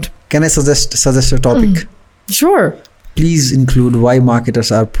talk about... Can I suggest a topic? Sure. Please include why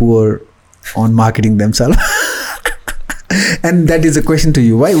marketers are poor on marketing themselves. And that is a question to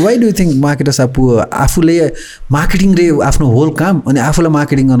you. Why do you think marketers are poor? आफूले marketing रे आफ्नो whole काम अनि आफूलाई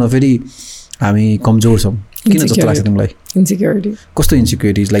marketing गर्न फेरि हामी कमजोर छौँ. किन जस्तो लाग्छ तिमीलाई? Insecurity. कस्तो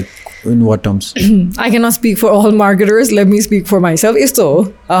insecurities, like in what terms? I cannot speak for all marketers. Let me speak for myself.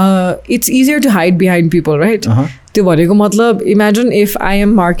 It's easier to hide behind people, right? त्यो भनेको मतलब, imagine if I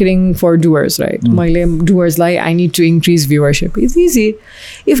am marketing for doers, right? मैले doers लाई I need to increase viewership. It's easy.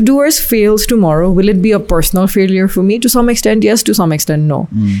 If doers fails tomorrow, will it be a personal failure for me? To some extent, yes. To some extent, no.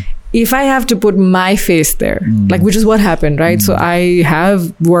 If I have to put my face there, like, which is what happened, right? So I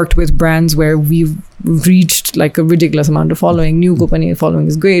have worked with brands where we've reached like a ridiculous amount of following. New company following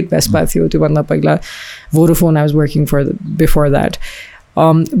is great. Best Buy थियो त्यो भन्दा पहिला. Vodafone I was working for before that.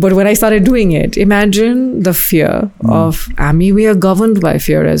 But when I started doing it, imagine the fear of, we are governed by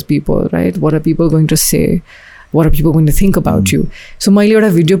fear as people, right? What are people going to say? What are people going to think about you? So मैले एउटा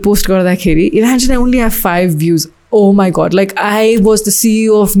video post गर्दाखेरि, imagine I only have 5 views. Oh my God, like I was the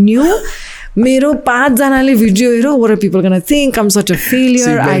CEO of New. मेरो 5 जनाले video हेरो, what are people going to think? I'm such a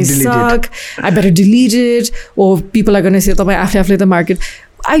failure, I suck, I better delete it. Or people are going to say, तपाईँ आफूले the market.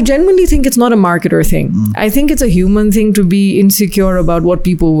 I genuinely think it's not a marketer thing. I think it's a human thing to be insecure about what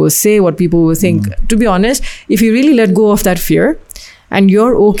people will say, what people will think. To be honest, if you really let go of that fear and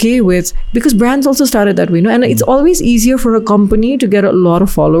you're okay with, because brands also started that way, and it's always easier for a company to get a lot of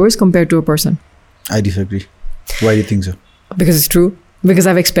followers compared to a person. I disagree. Why do you think so? Because it's true. Because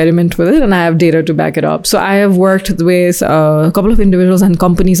I've experimented with it and I have data to back it up. So I have worked with a couple of individuals and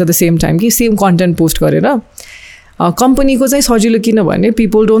companies at the same time. Same content post गरेर company को चाहिँ सजिलो किन भने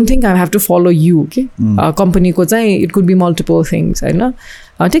people don't think I have to follow you. Okay? Company को चाहिँ it could be multiple things. हैन?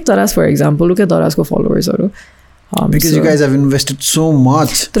 Take Daraz for example. Look at Daraz को followers हरू. Because you guys have invested so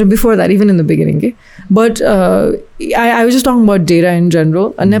much. Before that, even in the beginning. Okay? But I was just talking about data in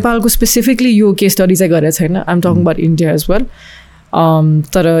general. Nepal ko specifically you case studies I got it. I'm talking about India as well.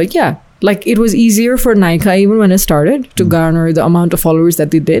 Yeah, like it was easier for Nykaa even when it started to garner the amount of followers that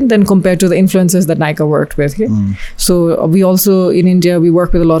they did than compared to the influencers that Nykaa worked with. Okay? So we also in India we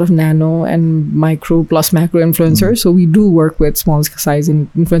work with a lot of nano and micro plus macro influencers. So we do work with small size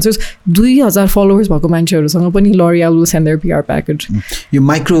influencers. 2,000 followers भएको मान्छेहरुसँग पनि L'Oreal will send their PR package. यो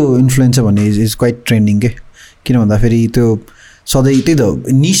micro influencer भन्ने is quite trending के किन भन्दा फेरि त्यो सधैँ त्यही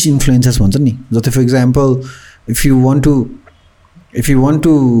त niche influencers भन्छ नि. जस्तै for example if you want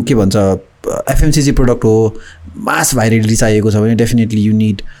to के भन्छ FMCG product हो mass virality चाहिएको छ भने definitely you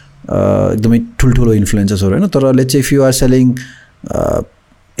need एकदमै ठुलठुलो influencers हो हैन. तर let's say if you are selling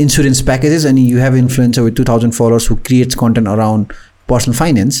insurance packages and you have an influencer with 2,000 followers who creates content around personal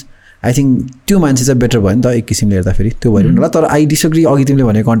finance, I think त्यो मान्छे चाहिँ बेटर भयो नि त एक किसिमले हेर्दाखेरि त्यो भयो होला. तर I disagree अघि तिमीले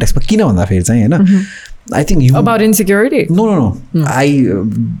भनेको कन्टेक्स्टमा किन भन्दा फेरि चाहिँ हैन. I think you about insecurity. No. I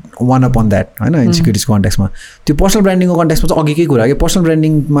one up on that. हैन insecurities context मा त्यो पर्सनल ब्रान्डिङ को कन्टेक्स्ट मा चाहिँ अघिकै कुरा के पर्सनल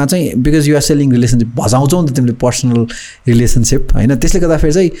ब्रान्डिङ मा चाहिँ because you are selling relationship भजाउँछौ नि त तिमीले पर्सनल रिलेसनशिप हैन. त्यसले गर्दा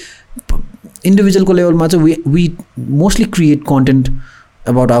फेरि चाहिँ इन्डिभिजुअल को लेभलमा चाहिँ we mostly create content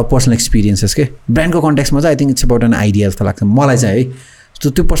about our personal experiences के ब्रान्ड को कन्टेक्स्ट मा चाहिँ I think it's about an idea जस्तो लाग्छ मलाई चाहिँ है. So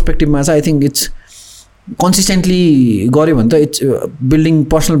त्यो पर्सपेक्टिभमा चाहिँ I think it's consistently गर्यो भने त it's building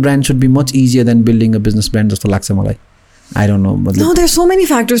personal brand should be much easier than building a business brand जस्तो लाग्छ मलाई. I don't know. No, there's so many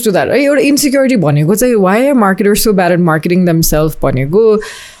factors to that. Right? Your insecurity भनेको चाहिँ why are marketers so bad at marketing themselves भनेको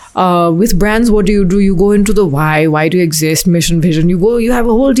with brands what do? You go into the why do you exist, mission, vision. You have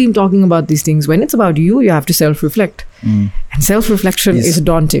a whole team talking about these things. When it's about you have to self-reflect. And self-reflection is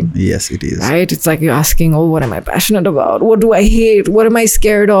daunting. Yes, it is. Right? It's like you're asking, what am I passionate about? What do I hate? What am I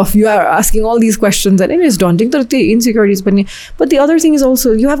scared of? You are asking all these questions and it is daunting. But the other thing is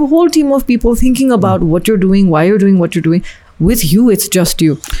also, you have a whole team of people thinking about what you're doing, why you're doing what you're doing. With you, it's just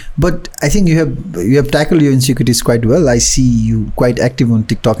you. But I think you have tackled your insecurities quite well. I see you quite active on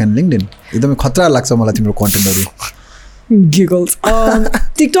TikTok and LinkedIn. एकदमै खतरा लाग्छ मलाई तिम्रो कन्टेन्टहरु. Giggles.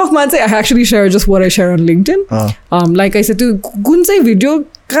 TikTok man I actually share just what I share on LinkedIn. Like I said, to कुन चाहिँ video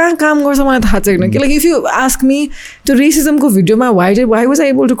कहाँ काम गर्छ मलाई थाहा छैन. Like if you ask me to racism ko video ma why was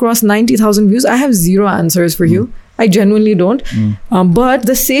I able to cross 90,000 views? I have zero answers for you. I genuinely don't. But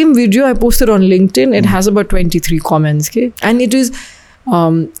the same video I posted on LinkedIn, it has about 23 comments. Okay? And it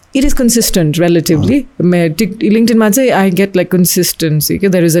is consistent relatively. LinkedIn ma I get like consistency. Okay?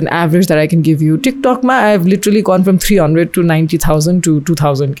 There is an average that I can give you. TikTok ma I've literally gone from 300 to 90,000 to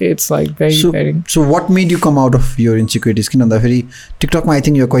 2,000. Okay? It's like very. So what made you come out of your insecurities? TikTok ma I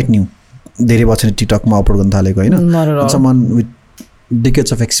think you're quite new. धेरै वर्ष TikTok ma upload गर्न थालेको हैन. Not at all. Someone with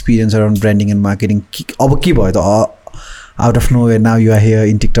decades of experience around branding and marketing. अब के भयो त out of nowhere now you are here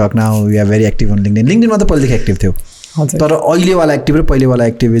in TikTok, now you are very active on LinkedIn. LinkedIn मा त पहिलेदेखि एक्टिभ थियो. तर अहिले वाला एक्टिभ र पहिले वाला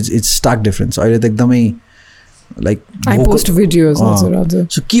एक्टिभ इज stark difference. अहिले त एकदमै like I post videos also.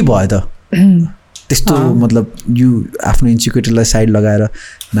 So के भयो त त्यस्तो मतलब यु आफ्नो इन्सिक्युरिटीलाई साइड लगाएर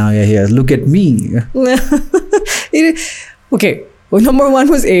नाउ या here look at me Okay, well, number one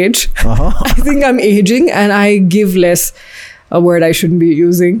was age. I think I'm aging and I give less, a word I shouldn't be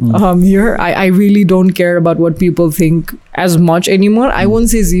using here. I really don't care about what people think as much anymore. I won't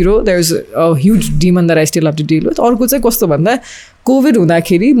say zero. There's a huge demon that I still have to deal with. अर्को चाहिँ कस्तो भन्दा covid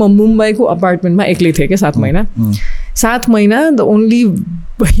हुँदाखेरि म मुम्बईको अपार्टमेन्टमा एक्लै थिएँ क्या 7 महिना 7 महिना the only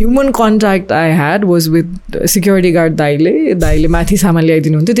human contact I had was with security guard दाइले माथि सामान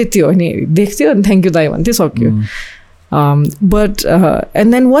ल्याइदिनुहुन्थ्यो त्यति हो नि देख्थ्यो अनि थ्याङ्क यू दाइ भन्थ्यो सक्यो but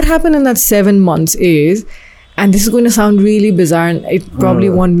and then what happened in that 7 months is, and this is going to sound really bizarre and it probably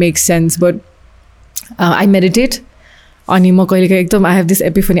won't make sense, but I meditate. Ani ma kaile ekdam I have this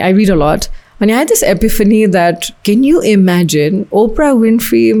epiphany. I read a lot. And I had this epiphany that, can you imagine Oprah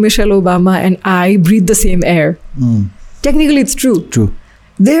Winfrey, Michelle Obama and I breathe the same air? Technically it's true. True.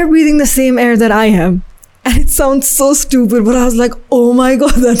 They're breathing the same air that I am. And it sounds so stupid, but I was like, oh my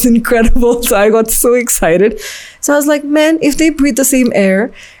God, that's incredible. So I got so excited. So I was like, man, if they breathe the same air,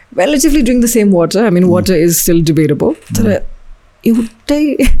 relatively drink the same water, I mean, water is still debatable.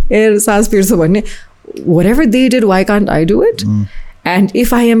 Whatever they did, why can't I do it? And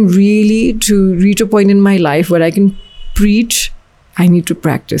if I am really to reach a point in my life where I can preach, I need to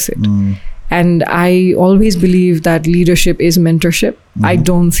practice it. And I always believe that leadership is mentorship. I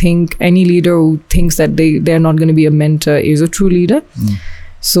don't think any leader who thinks that they're not going to be a mentor is a true leader.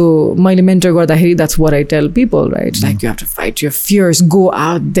 So my mentor gardaheri, that's what I tell people, right? Like, you have to fight your fears, go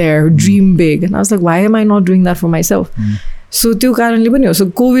out there, dream big. And I was like, why am I not doing that for myself? So त्यो कारणले पनि हो. So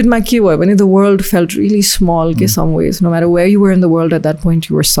COVID मा के भयो भने the world felt really small in some ways. No matter where you were in the world at that point,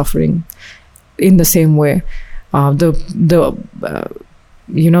 you were suffering in the same way. The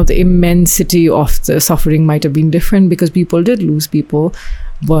immensity of the suffering might have been different because people did lose people,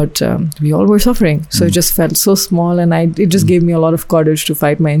 but we all were suffering. So it just felt so small, and it just gave me a lot of courage to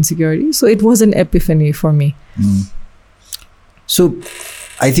fight my insecurity. So it was an epiphany for me. So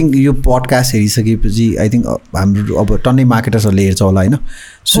I think your podcast हेरिसकेपछि I think हाम्रो अब टन्नै मार्केटर्सहरूले हेर्छ होला होइन.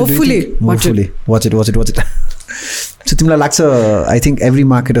 Hopefully watch it. So तिमीलाई लाग्छ I think every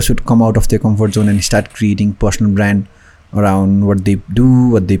marketer should come out of their comfort zone and start creating personal brand around what they do,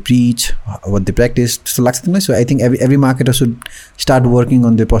 what they preach, what they practice. So लाग्छ तिमीलाई? So I think every marketer should start working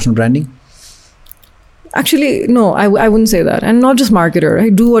on their personal branding. Actually, no, I wouldn't say that. And not just marketer,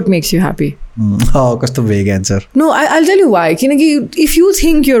 right? Do what makes you happy. Oh, कस्तो vague answer. No, I'll tell you why. किनकि if you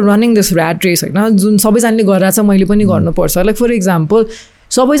think you're running this rat race, होइन जुन सबैजनाले गरिरहेछ मैले पनि गर्नुपर्छ. Like for example,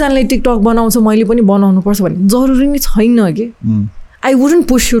 सबैजनाले टिकटक बनाउँछ मैले पनि बनाउनुपर्छ भन्ने जरुरी नै छैन कि. I wouldn't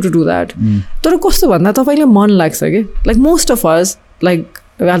push you to do that. तर कस्तो भन्दा तपाईले मन लाग्छ के. Like most of us, like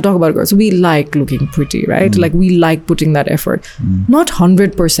I'll talk about girls, we like looking pretty, right? Like we like putting that effort. Not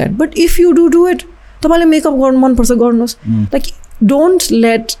 100%, but if you do it, तपाईले makeup गर्नु मन पर्छ गर्नुस्. Like don't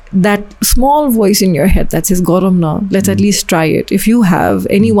let that small voice in your head that says garam na, let's at least try it. If you have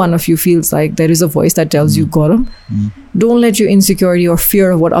any one of you feels like there is a voice that tells you garam, don't let your insecurity or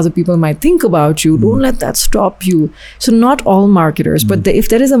fear of what other people might think about you, don't let that stop you. So not all marketers, but if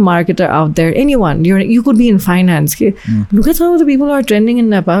there is a marketer out there, anyone, you could be in finance. Look at some of the people who are trending in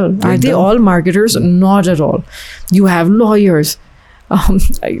Nepal. Are they all marketers? Not at all. You have lawyers.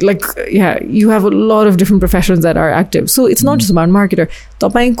 You have a lot of different professions that are active. So it's not just about marketer.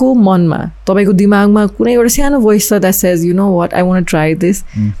 तपाईको मनमा, तपाईको दिमागमा कुनै एउटा सानो voice that says, you know what, I want to try this,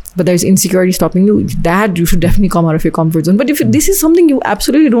 but there's insecurity stopping you. That you should definitely come out of your comfort zone. But if this is something you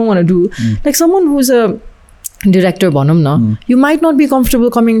absolutely don't want to do, like someone who's a director, you might not be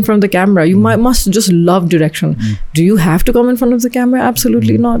comfortable coming in front of the camera. You must just love direction. Do you have to come in front of the camera?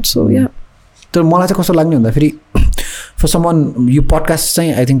 Absolutely not. So yeah. तर मलाई चाहिँ कस्तो लाग्ने भन्दा फेरि for someone, यो podcast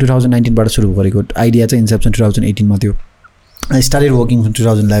चाहिँ I think 2019 बाट सुरु गरेको, आइडिया चाहिँ इन्सेप्सन 2018 मा थियो. I started working from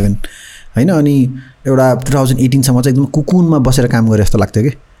 2011 हैन. अनि एउटा 2018 सम्म चाहिँ एकदम कुकुनमा बसेर काम गरे जस्तो लाग्थ्यो के.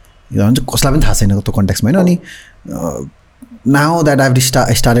 यो भन्छ कसलाई पनि थाहा छैन त्यो कन्टेक्स्टमा हैन. अनि now that I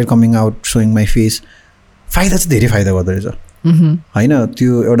started coming out, showing my face, फाइदा चाहिँ धेरै फाइदा गर्दो रहेछ हैन.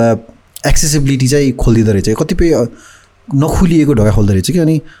 त्यो एउटा एक्सेसिबिलिटी चाहिँ खोलिदिँदो रहेछ, कतिपय नखुलिएको ढोका खोल्दो रहेछ कि.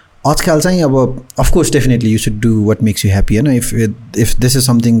 अनि आजकल चाहिँ अब of course definitely you should do what makes you happy होइन. If this is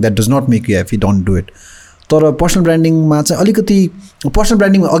something that does not make you happy, don't do it. तर पर्सनल ब्रान्डिङमा चाहिँ अलिकति पर्सनल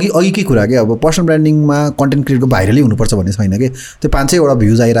ब्रान्डिङमा अघिकै कुरा के, अब पर्सनल ब्रान्डिङमा कन्टेन्ट क्रिएटको भाइरलै हुनुपर्छ भन्ने छैन कि. त्यो 500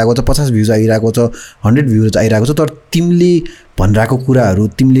 भ्युज आइरहेको छ, 50 भ्युज आइरहेको छ, 100 भ्युज आइरहेको छ, तर तिमीले भनिरहेको कुराहरू,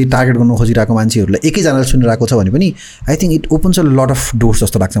 तिमीले टार्गेट गर्न खोजिरहेको मान्छेहरूलाई एकैजनाले सुनिरहेको छ भने पनि I think it opens a lot of doors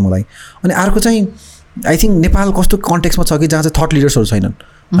जस्तो लाग्छ मलाई. अनि अर्को चाहिँ आई थिङ्क नेपाल कस्तो कन्टेक्स्टमा छ कि जहाँ चाहिँ थट लिडर्सहरू छैनन्.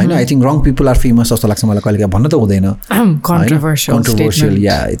 होइन I think wrong people are famous जस्तो लाग्छ मलाई कहिले भन्न त हुँदैन कन्ट्रोभर्सियल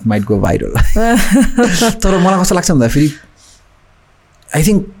या इट माइट गो भाइरल तर मलाई कस्तो लाग्छ भन्दाखेरि I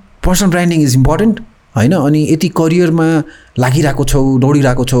think personal branding is important होइन अनि यति करियरमा लागिरहेको छौ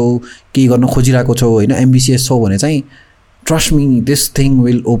दौडिरहेको छौ केही गर्न खोजिरहेको छौ होइन एम्बिसियस छौ भने चाहिँ trust me this thing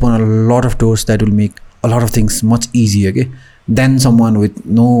will open a lot of doors that will make a lot of things much easier के than someone with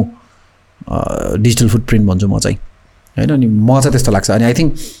no digital footprint भन्छु म चाहिँ होइन अनि म चाहिँ त्यस्तो लाग्छ अनि आई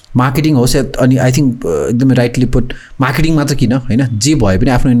थिङ्क मार्केटिङ होस् अनि आई थिङ्क एकदमै राइटली पुट मार्केटिङ मात्र किन होइन जे भए पनि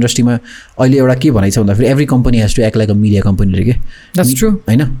आफ्नो इन्डस्ट्रीमा अहिले एउटा के भनाइ छ भन्दाखेरि every company has to act like a media company रे के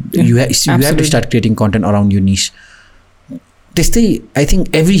होइन you have to start creating content around you niche त्यस्तै I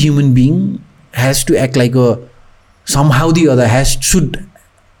think every human being has to act like a somehow the other should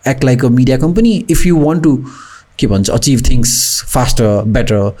act like a media company if you want to achieve things faster,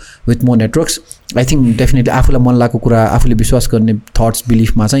 better with more networks. I think definitely आफूलाई मन लागेको कुरा आफूले विश्वास गर्ने thoughts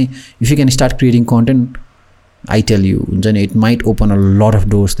beliefमा चाहिँ if you can start creating content, I tell you, it might open a lot of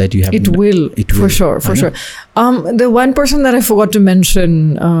doors that you have. It will for sure. The one person that I forgot to mention,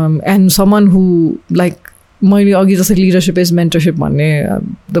 and someone who like मैले अघि जस्तो leadership is mentorship भन्ने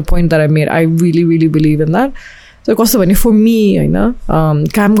the point that I made, I really believe in that. So कस्तो भने for me होइन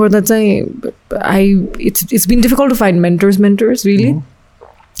काम गर्दा चाहिँ it's been difficult to find mentors really.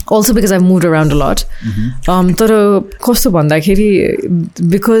 Also because I've moved around a lot. तर कस्तो भन्दाखेरि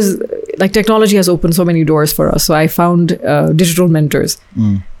because like technology has opened so many doors for us, so I found digital mentors.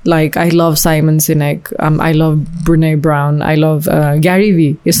 Like I love Simon Sinek, I love Brene Brown, I love Gary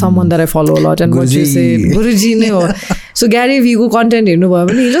Vee is someone that I follow a lot, and what you say Guruji ne ho. So Gary Vee ko content हेर्नु भयो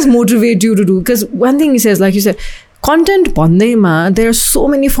भने he just motivate you to do, because one thing he says, like you said, content भन्दैमा there are so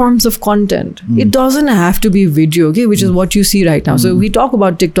many forms of content. It doesn't have to be video, okay, which is what you see right now. So we talk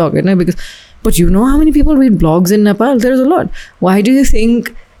about TikTok, right? Because but you know how many people read blogs in Nepal? There's a lot. Why do you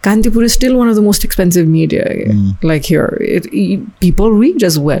think Kantipur is still one of the most expensive media like here? People read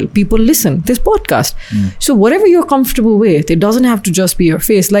as well. People listen. There's podcast. So whatever you're comfortable with, it doesn't have to just be your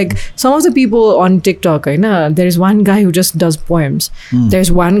face. Like some of the people on TikTok, there is one guy who just does poems.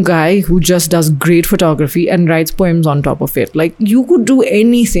 There's one guy who just does great photography and writes poems on top of it. Like you could do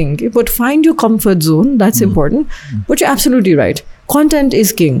anything, but find your comfort zone. That's important. But you're absolutely right. Content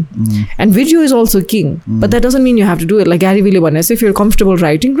is king, and video is also king, but that doesn't mean you have to do it. Like Gary Vee says, if you're comfortable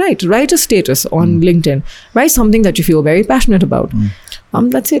writing, write a status on LinkedIn, write something that you feel very passionate about.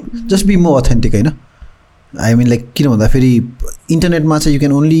 That's it. Just be more authentic, you know. I mean, like the very internet match, you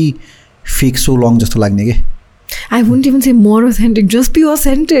can only fake so long just to like nige. I wouldn't even say more authentic. Just be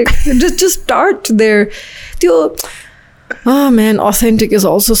authentic. just start there. Oh man, authentic is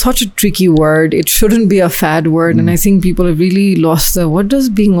also such a tricky word. It shouldn't be a fad word, and I think people have really lost what does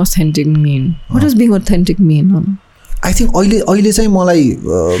being authentic mean? What does being authentic mean? I think अहिले चाहिँ मलाई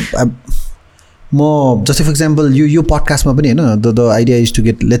म जस्तै for example यो पडकास्टमा पनि होइन the idea is to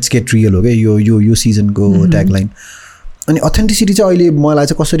get let's get real हो क्या यो सिजनको ट्यागलाइन. अनि अथेन्टिसिटी चाहिँ अहिले मलाई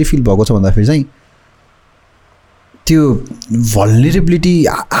चाहिँ कसरी फिल भएको छ भन्दाखेरि चाहिँ त्यो भल्नरेबिलिटी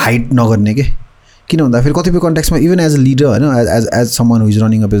हाइड नगर्ने के. किन भन्दाखेरि कतिपय कन्टेक्समा इभन एज अ लिडर होइन as someone who is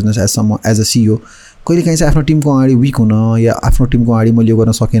running a business as a CEO कहिले काहीँ चाहिँ आफ्नो टिमको अगाडि विक हुन या आफ्नो टिमको अगाडि मैले यो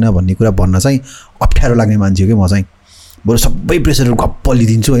गर्न सकेन भन्ने कुरा भन्न चाहिँ अप्ठ्यारो लाग्ने मान्छे हो कि म चाहिँ. बरु सबै प्रेसरहरू गप्प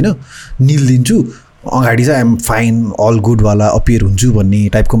लिदिन्छु होइन निल्दिन्छु अगाडि चाहिँ आइएम फाइन अल गुडवाला अपियर हुन्छु भन्ने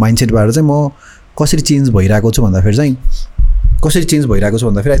टाइपको माइन्डसेटबाट चाहिँ म कसरी चेन्ज भइरहेको छु भन्दाखेरि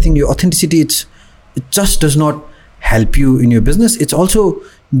आई थिङ्क यो authenticity it just does not help you in your business, it's also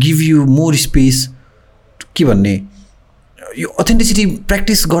give you more space. के भन्ने यो अथेन्टिसिटी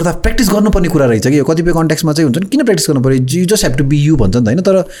प्र्याक्टिस गर्नुपर्ने कुरा रहेछ कि यो कतिपय कन्टेक्समा चाहिँ हुन्छ नि किन प्र्याक्टिस गर्नु पऱ्यो, you just have to be you भन्छ नि त होइन.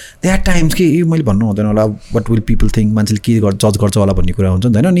 तर दे आर टाइम्स कि मैले भन्नु हुँदैन होला वाट विल पिपल थिङ्क, मान्छेले के जज गर्छ होला भन्ने कुरा हुन्छ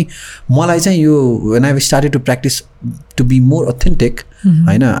नि त होइन. अनि मलाई चाहिँ यो when I started to practice to be more authentic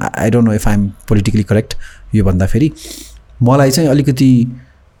होइन, I don't know if I am politically correct यो भन्दाखेरि मलाई चाहिँ अलिकति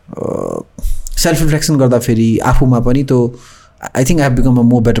सेल्फ रिफ्लेक्सन गर्दाखेरि आफूमा पनि त्यो I think I have become a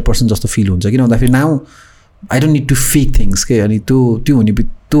more better person जस्तो फिल हुन्छ. किन भन्दाखेरि now I don't need to fake things के. अनि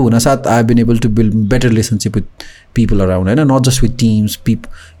त्यो हुनसाथ I have been able to build better relationship with people around होइन, not just with teams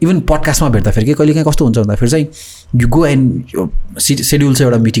even पडकास्टमा भेट्दाखेरि के कहिले काहीँ कस्तो हुन्छ भन्दाखेरि चाहिँ यु गो एन्ड सेड्युल छ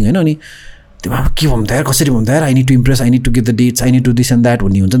एउटा मिटिङ होइन, अनि त्यो के भन्नु त यार कसरी भन्नु त यार I need to impress, I need to get the dates, I need to this and that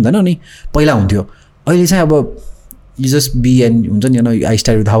भन्ने हुन्छ नि त होइन. अनि पहिला हुन्थ्यो, अहिले चाहिँ अब यु जस्ट बी एन्ड हुन्छ नि I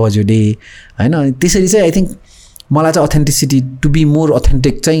start with how was your day होइन. अनि त्यसरी चाहिँ आई थिङ्क मलाई चाहिँ authenticity to be more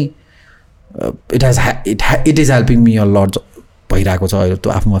authentic चाहिँ it is helping me a lot भइरहेको छ अहिले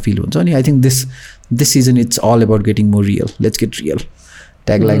त्यो आफूमा फिल हुन्छ. अनि I think this season it's all about getting more real, let's get real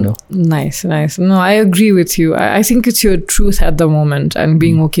Tagline ho. Nice. No, I agree with you. I think it's your truth at the moment and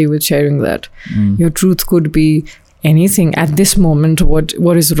being okay with sharing that. Your truth could be anything at this moment.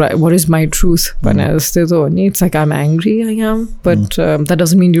 What is right? What is my truth? It's like I'm angry, I am, but that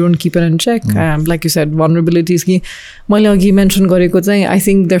doesn't mean you don't keep it in check. Like you said, vulnerabilities. I mentioned I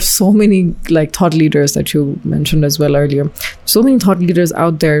think there's so many like thought leaders that you mentioned as well earlier. So many thought leaders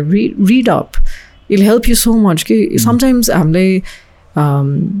out there. Read up. It'll help you so much. Sometimes our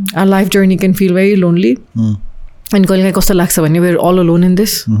life journey can feel very lonely. And we're all alone in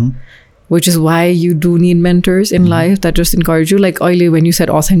this. Which is why you do need mentors in life that just encourage you. Like earlier when you said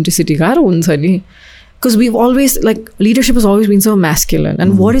authenticity, because we've always, like, leadership has always been so masculine.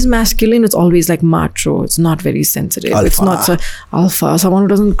 And what is masculine? It's always like macho. It's not very sensitive. Alpha. It's not so alpha, someone who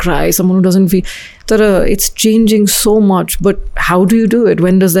doesn't cry, someone who doesn't feel. It's changing so much. But how do you do it?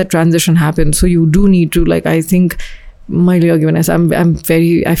 When does that transition happen? So you do need to, like, I think,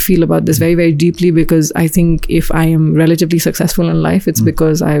 I feel about this very, very deeply, because I think if I am relatively successful in life, it's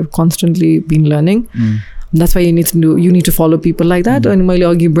because I've constantly been learning. That's why you need to follow people like that. And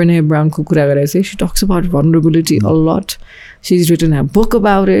Brene Brown, she talks about vulnerability a lot. She's written a book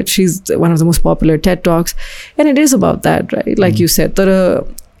about it. She's one of the most popular TED Talks. And it is about that, right? Like you said,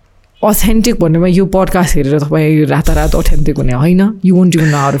 authentic भन्नेमा यो podcast हेरेर तपाई रातारात authentic हुने हैन. You won't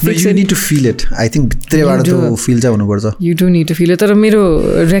even know how to fix it. You need to feel it. I think भित्रैबाट त्यो feel चाहिँ हुनुपर्छ. You do need to feel it. तर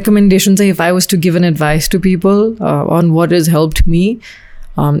मेरो recommendation चाहिँ, if I was to give an advice to people on what has helped me,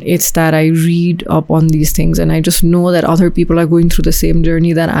 it's that I read up on these things and I just know that other people are going through the same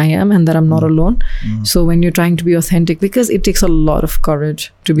journey that I am and that I'm not alone. So when you're trying to be authentic, because it takes a lot of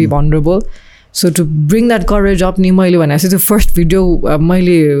courage to be vulnerable. So to bring that courage up, when I see the first video,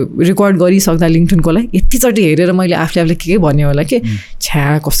 मैले record गरिसक्दा LinkedIn को लागि यतिचोटि हेरेर मैले आफूले के भन्यो होला के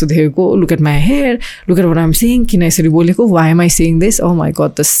छ्या कस्तो देखेको, look at my hair, look at what I'm saying, किन यसरी बोलेको, why am I saying this? Oh my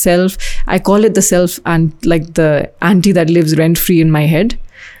god, the self, I call it the self, and like the auntie that lives rent free in my head.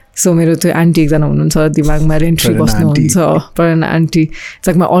 So मेरो त्यो aunty एकजना हुनुहुन्छ दिमागमा rent free बस्नुहुन्छ, Pranayna auntie. It's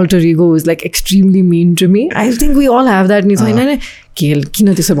like my alter ego is like extremely mean to me. I think we all have that.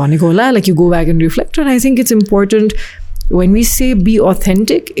 किन त्यसो भनेको होला, like you go back and reflect. And I think it's important when we say be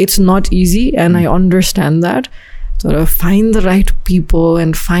authentic, it's not easy, and I understand that. So find the right people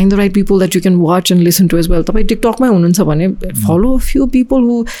and find the right people that you can watch and listen to as well. तपाईं टिकटकमा हुनुहुन्छ भने follow a few people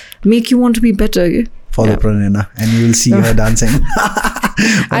who make you want to be better. Follow Pranayna and you will see her dancing.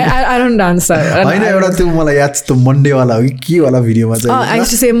 I don't dance that. I know एउटा त्यो मलाई याद छ, त्यो Monday वाला हो कि के वाला भिडियोमा चाहिँ. I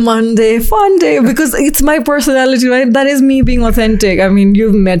used to say Monday, fun day, because it's my personality, right? That is me being authentic. I mean,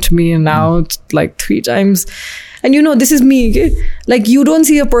 you've met me now like 3 times. And you know, this is me. Okay? Like, you don't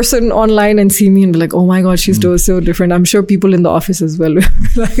see a person online and see me and be like, oh my God, she's so different. I'm sure people in the office as well.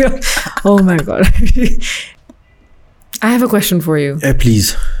 Like, oh my God. I have a question for you.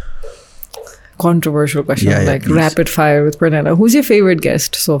 Please. Controversial question, like please. Rapid fire with Pranayna. Who's your favorite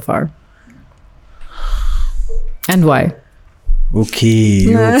guest so far? And why? Okay.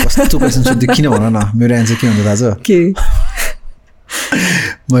 कस्तो question सोध्यो किन भन न, मेरो answer के हुन्छ थाहा छ? Okay.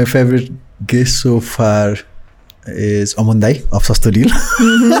 My favorite guest so far is Aman Dai of Sasto Deal.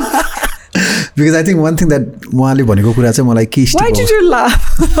 Because I think one thing that उहाँले भनेको कुरा चाहिँ मलाई के Why did you laugh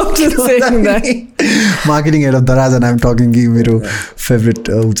after saying that? Marketing head of Daraz and I'm talking कि मेरो favorite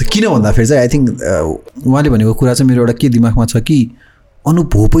किन भन्दाखेरि चाहिँ I think उहाँले भनेको कुरा चाहिँ मेरो एउटा के दिमागमा छ कि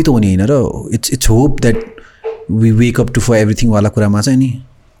अनुप होपै त हुने हैन र, it's hope that we wake up to for everything वाला कुरामा चाहिँ नि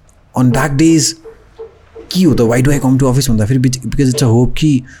on dark days के हो त, why do I come to office भन्दाखेरि because it's a hope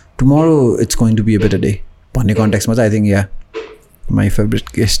कि tomorrow it's going to be a better day भन्ने कन्टेक्स्टमा चाहिँ I think yeah my favorite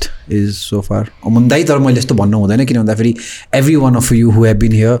guest is so far Aman Dai. तर मैले यस्तो भन्नु हुँदैन किन भन्दाखेरि every one of you who have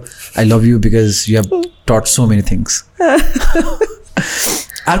been here, I love you because you have taught so many things.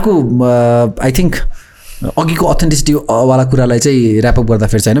 अर्को I think अघिको authenticity वाला कुरालाई चाहिँ ऱ्यापअप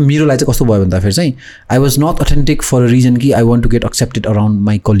गर्दाखेरि चाहिँ हैन, मेरो लागि चाहिँ कस्तो भयो भन्दाखेरि चाहिँ I was not authentic for a reason कि I want to get accepted around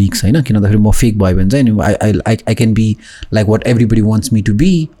my colleagues हैन, किन भन्दाखेरि म फेक भयो भने चाहिँ नि I can be like what everybody wants me to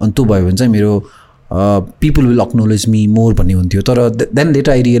be, अनि त्यो भयो भने चाहिँ मेरो people will acknowledge me more भन्ने हुन्थ्यो. तर then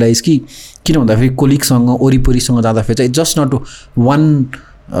later I realized कि किन भन्दाखेरि कोलिगसँग वरिपरिसँग जाँदाखेरि चाहिँ just not one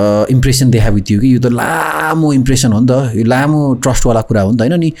impression they have with you कि यो त लामो इम्प्रेसन हो नि त, यो लामो ट्रस्टवाला कुरा हो नि त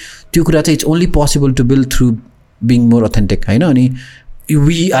हैन, नि त्यो कुरा चाहिँ it's only possible to build through being more authentic हैन. अनि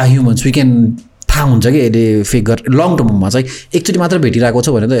we are humans, we can थाहा हुन्छ कि यसले फेक गर लङ टर्ममा चाहिँ एकचोटि मात्र भेटिरहेको छ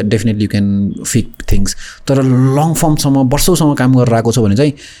भने त definitely you can fake things, तर लङ फर्मसम्म वर्षौँसम्म काम गरेर आएको छ भने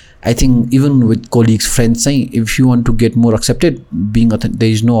चाहिँ I think even with colleagues, friends, if you want to get more accepted, being authentic, there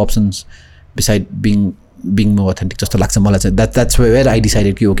is no options beside being more authentic. Just like that's where I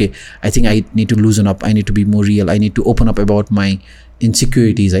decided, okay, I think I need to loosen up. I need to be more real. I need to open up about my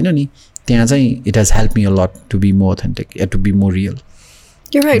insecurities होइन नि त्यहाँ चाहिँ it has help me a lot to be more authentic to be more real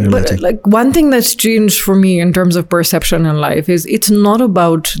You're right, but like one thing that's changed for me in terms of perception in life is it's not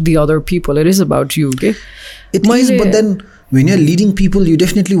about the other people, it is about you, okay? It is, but then when you're leading people, you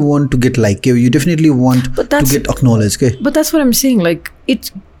definitely want to get liked, you definitely want to get acknowledged, okay? But that's what I'm saying, like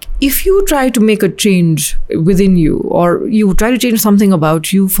if you try to make a change within you or you try to change something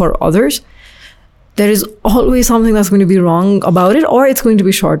about you for others, there is always something that's going to be wrong about it or it's going to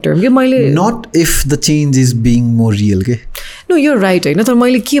be short term. Not if the change is being more real, okay? No, you're right. होइन तर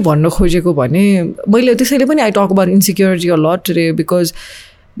मैले के भन्न खोजेको भने मैले त्यसैले पनि I talk about insecurity a lot today because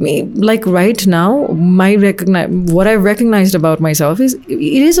like right now what I've recognized about myself is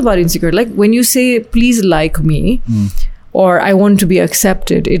it is about insecurity. Like when you say please like me or I want to be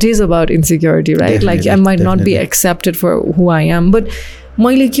accepted, it is about insecurity, right? Definitely, like I might not be accepted for who I am, but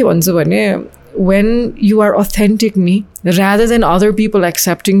मैले के भन्छु भने when you are authentic me rather than other people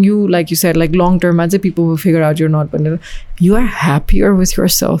accepting you, like you said, like long term as people will figure out you're not, you are happier with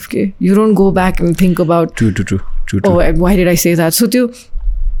yourself, okay? You don't go back and think about true. Oh, why did I say that? So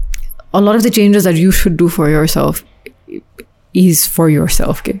a lot of the changes that you should do for yourself is for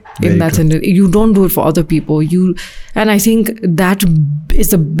yourself, okay? In that sense, you don't do it for other people. And I think that is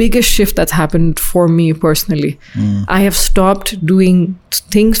the biggest shift that's happened for me personally. I have stopped doing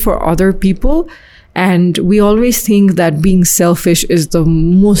things for other people, and we always think that being selfish is the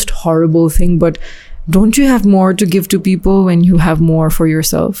most horrible thing, but don't you have more to give to people when you have more for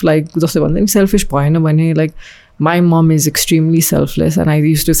yourself? Like जस्तो भन्दा नि selfish भएन भने like my mom is extremely selfless and I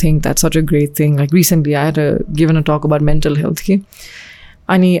used to think that's such a great thing. Like recently I had given a talk about mental health, okay?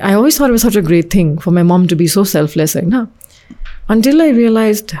 And I always thought it was such a great thing for my mom to be so selfless, until I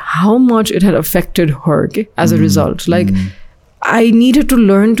realized how much it had affected her, okay, as a result. Like I needed to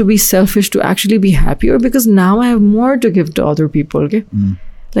learn to be selfish to actually be happier because now I have more to give to other people, okay?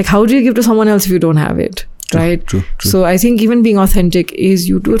 Like how do you give to someone else if you don't have it, right? True. So I think even being authentic is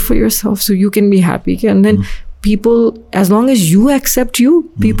you do it for yourself so you can be happy, okay? And then people, as long as you accept you,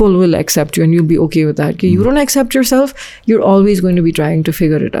 people will accept you and you'll be okay with that. Okay? You don't accept yourself, you're always going to be trying to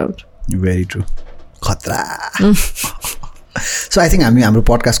figure it out. Very true. Khatra. So I think हाम्रो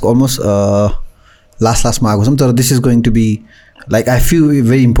podcast almost last मा आएको छौँ तर this is going to be like I feel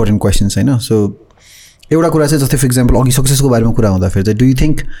very important questions हैन. So एउटा कुरा चाहिँ जस्तै for example अघि सक्सेसको बारेमा कुरा हुँदाखेरि चाहिँ do you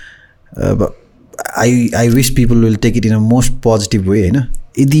think I wish people will take it in a most positive way हैन.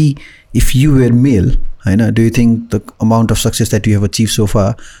 यदि if you were male do you think the amount of success that you have achieved so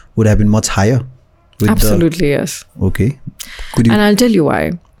far would have been much higher? Absolutely, yes. Okay. Could you? And I'll tell you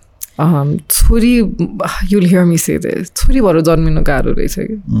why. छोरी, you'll hear me say this, छोरी भएर जन्मिनु गाह्रो रहेछ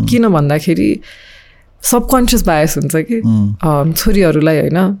कि किन भन्दाखेरि subconscious bias हुन्छ कि छोरीहरूलाई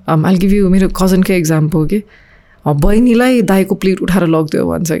होइन. I'll give you मेरो कजनकै एक्जाम्पल कि बहिनीलाई दाइको प्लेट उठाएर लगिदियो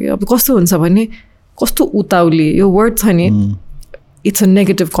भन्छ कि अब कस्तो हुन्छ भने कस्तो उताउली यो वर्ड छ नि it's a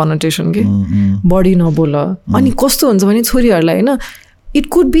negative connotation के बढी नबोल. अनि कस्तो हुन्छ भने छोरीहरूलाई होइन it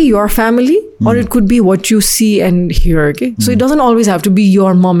could be your family or it could be what you see and hear, okay? So it doesn't always have to be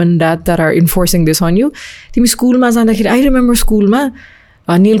your mom and dad that are enforcing this on you. तिमी स्कुलमा जाँदाखेरि I remember स्कुलमा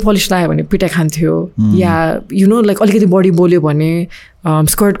nail polish लगायो भने पिटाइ खान्थ्यो या like अलिकति बढी बोल्यो भने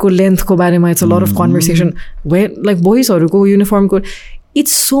स्कर्टको लेन्थको बारेमा it's a lot of conversation when like बोइजहरूको युनिफर्मको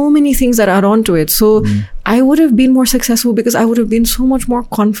it's so many things that add on to it. So I would have been more successful because I would have been so much more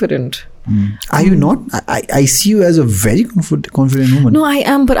confident. Are you not? I see you as a very confident woman. No, I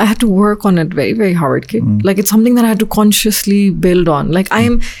am, but I had to work on it very, very hard. Okay? Like it's something that I had to consciously build on. Like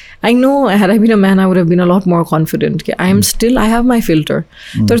I know had I been a man, I would have been a lot more confident. Okay? I am still, I have my filter.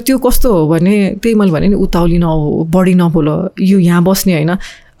 तर त्यो कस्तो हो भने त्यही मैले भने नि उताउली नहो बढी नबोल यो यहाँ बस्ने होइन.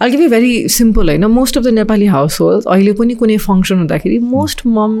 I'll give you very simple होइन. Most of the Nepali households अहिले पनि कुनै फङ्सन हुँदाखेरि most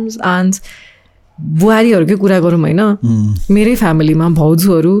moms aunts बुहारीहरूकै कुरा गरौँ होइन मेरै फ्यामिलीमा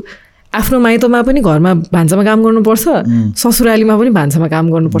भाउजूहरू आफ्नो माइतमा पनि घरमा भान्सामा काम गर्नुपर्छ ससुरालीमा पनि भान्सामा काम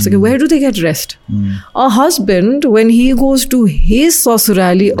गर्नुपर्छ कि where do they get rest? A husband when he goes to his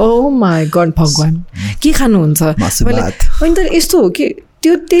ससुराली oh my god भगवान के खानुहुन्छ अनि त यस्तो हो कि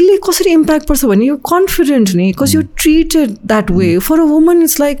त्यसले कसरी इम्प्याक्ट पर्छ भने यो कन्फिडेन्ट नि because you treated that way for a woman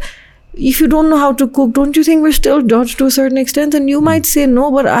it's like if you don't know how to cook, don't you think we're still judged to a certain extent? And you might say no,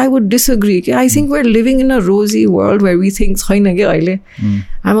 but I would disagree. I think we're living in a rosy world where we think, I'm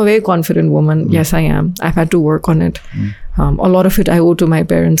a very confident woman. Yes, I am. I've had to work on it. A lot of it I owe to my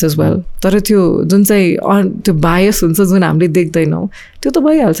parents as well. तर त्यो जुन चाहिँ त्यो bias हुन्छ जुन हामीले देख्दैनौँ त्यो त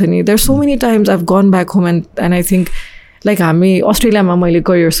भइहाल्छ नि. There's so many times I've gone back home and I think like हामी अस्ट्रेलियामा मैले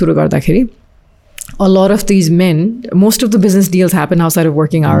करियर सुरु गर्दाखेरि a lot of these men, most of the business deals happen outside of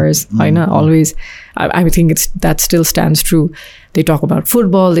working hours. Always. I think that still stands true. They talk about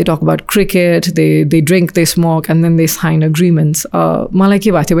football, they talk about cricket, they drink, they smoke, and then they sign agreements. Malai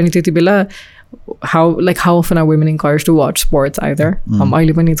ke bhayo bhane त्यति बेला how often are women encouraged to watch sports either?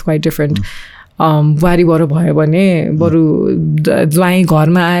 अहिले पनि it's quite different. बुहारीबाट भयो भने बरु ज्वाइँ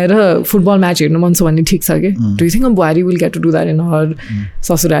घरमा आएर फुटबल म्याच हेर्नु मन छ भने ठिक छ कि डु यु थिङ्क बुहारी will get to do that in her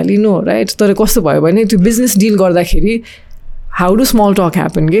ससुराली नो राइट तर कस्तो भयो भने त्यो बिजनेस डिल गर्दाखेरि how do small talk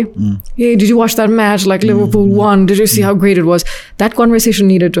happen? Hey, did you watch that match? Like Liverpool won. Did you see how great it was? That conversation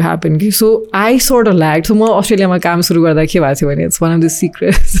needed to happen. So I sort of lagged. So more Australia ma kaam suru garda ke bhayo bhane it's one of the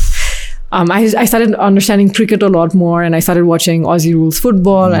secrets. I started understanding cricket a lot more, and I started watching Aussie rules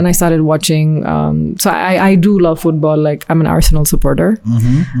football, and I started watching. So I do love football. Like I'm an Arsenal supporter.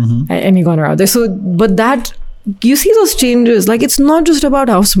 Any gunner out there. So, but that you see those changes. Like it's not just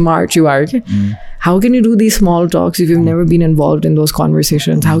about how smart you are. Okay? How can you do these small talks if you've never been involved in those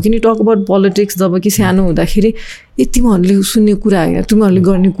conversations? How can you talk about politics? जब कि सानो हुँदाखेरि ए तिमीहरूले सुन्ने कुरा हैन तिमीहरूले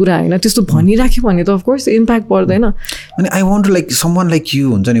गर्ने कुरा हैन त्यस्तो भनिराख्यो भने त of course impact पर्दैन. अनि I want to like someone like you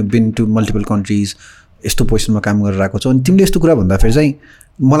हुन्छ नि been to multiple countries यस्तो पोजिसनमा काम गरेर आएको छ अनि तिमीले यस्तो कुरा भन्दाखेरि चाहिँ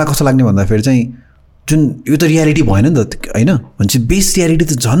मलाई कस्तो लाग्ने भन्दाखेरि चाहिँ जुन यो त रियालिटी भएन नि त हैन भन्छ बेस रियालिटी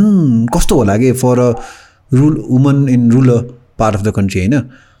त झन् कस्तो होला के for a woman in rural part of the country हैन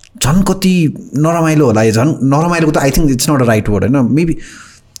झन् कति नरमाइलो होला झन् नरमाइलोको त I think it's not a right word होइन मेबी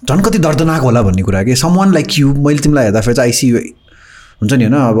झन् कति दर्दनाक होला भन्ने कुरा के समवन लाइक यु मैले तिमीलाई हेर्दाखेरि चाहिँ आइसी हुन्छ नि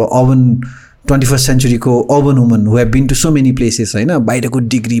होइन अब अर्बन 21st सेन्चुरीको urban woman who have been to so many places होइन बाहिरको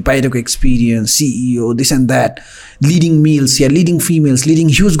डिग्री बाहिरको experience CEO this and that leading males या leading females leading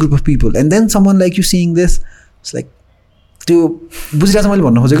huge group of people and then someone like you seeing this it's like त्यो बुझिरहेको छ मैले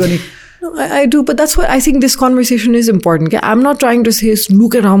भन्न खोजेको नि No, I do, but that's what I think this conversation is important. Okay? I'm not trying to say,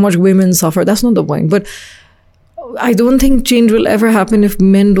 look at how much women suffer. That's not the point. But I don't think change will ever happen if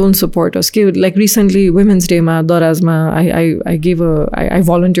men don't support us. Okay? Like recently, Women's Day, Daraz, I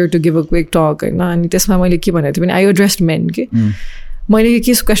volunteered to give a quick talk. And I addressed men. Okay? My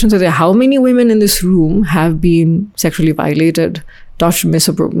question is, how many women in this room have been sexually violated, touched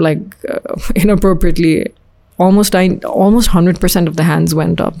inappropriately? Almost 100% of the hands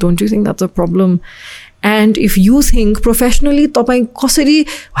went up. Don't you think that's a problem? And if you think professionally,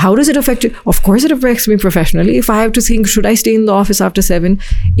 how does it affect you? Of course it affects me professionally. If I have to think, should I stay in the office after 7?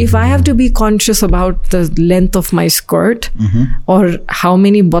 If I have to be conscious about the length of my skirt or how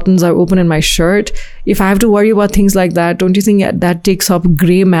many buttons are open in my shirt, if I have to worry about things like that, don't you think that takes up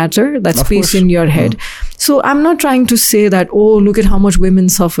gray matter, that space in your head? So I'm not trying to say that, oh, look at how much women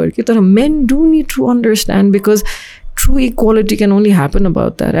suffer. Men do need to understand because true equality can only happen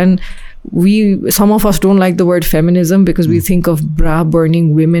about that. And some of us don't like the word feminism because we think of bra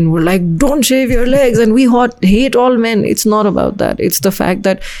burning women. We're like, don't shave your legs, and we hate all men. It's not about that. It's the fact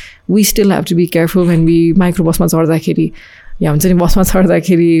that we still have to be careful when we microbusमा चढ्दाखेरि या हुन्छ नि बसमा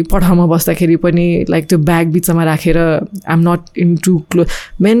चढ्दाखेरि पठाउमा बस्दाखेरि पनि like त्यो bag बिचमा राखेर I am not in to close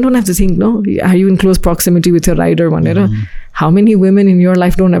men don't have to think no are you in close proximity with your rider भनेर how many women in your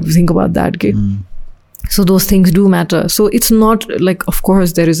life don't have to think about that के So those things do matter. So it's not like, of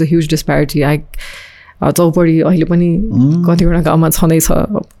course, there is a huge disparity. चौपडी अहिले पनि कतिवटा गाउँमा छँदैछ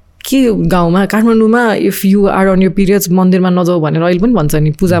के गाउँमा काठमाडौँमा if you are on your periods मन्दिरमा नजाऊ भनेर अहिले पनि भन्छ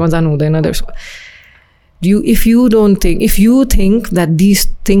नि पूजामा जानु हुँदैन if you think that these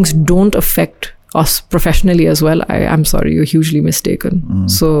things don't affect us professionally as well, I'm sorry, you're hugely mistaken.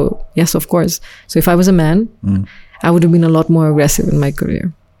 So yes, of course. So if I was a man, I would have been a lot more aggressive in my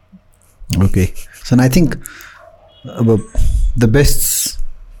career. Okay. So I think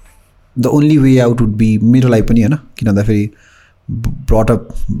the only way out would be मेरो लागि पनि हैन किन भन्दाखेरि brought up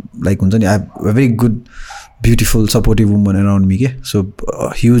like हुन्छ नि I have a very good beautiful supportive woman around me के so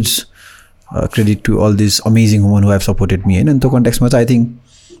huge credit to all these amazing women who have supported me and in the context मा चाहिँ I think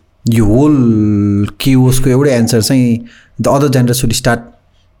यो whole chaos को एउटै answer चाहिँ the other gender should start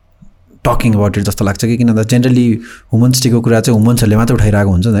talking about it जस्तो लाग्छ कि किन भन्दा generally women's day को कुरा चाहिँ women'sहरूले मात्र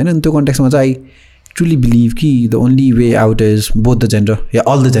उठाइरहेको हुन्छ हैन अनि त्यो context मा चाहिँ I truly believe कि the only way out is both the gender,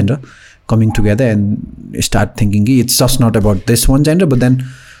 all the gender coming together and start thinking कि it's just not about this one gender, but then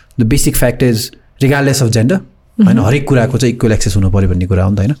the basic fact is regardless of gender, हैन हरेक कुराको चाहिँ equal access हुनु पर्यो भन्ने कुरा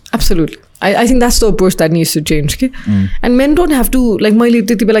हो नि त हैन Absolutely. I think that's the approach that needs to change. Okay? And men don't have to, like, when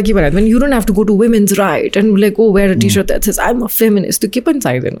you don't have to go to women's right and like, oh, wear a t-shirt that says, I'm a feminist. Keep on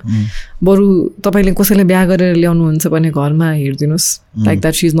saying Boru, tapaile kosele biha garera ल्याउनु हुन्छ भने घरमा हेर्दिनुस् like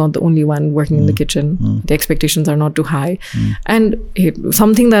that she's not the only one working in the kitchen. The expectations are not too high. And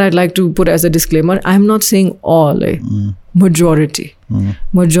something that I'd like to put as a disclaimer, I'm not saying all. majority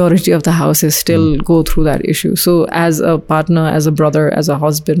of the houses still go through that issue. So as a partner, as a brother, as a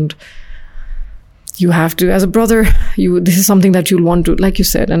husband, you have to, as a brother, this is something that you'll want to, like you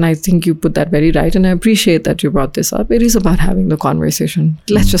said, and I think you put that very right, and I appreciate that you brought this up. It is about having the conversation.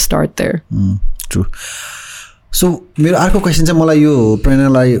 Let's just start there. True. So मेरो अर्को question चाहिँ मलाई यो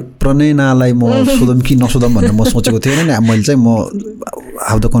प्रणयनालाई म सोधौँ कि नसोधौँ भनेर म सोचेको थिएँ हैन. मैले चाहिँ म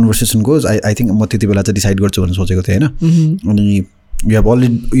how the conversation goes I think म त्यति बेला चाहिँ डिसाइड गर्छु भनेर सोचेको थिएँ हैन. अनि you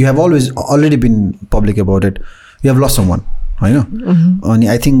have already been public about it. You have lost someone हैन. अनि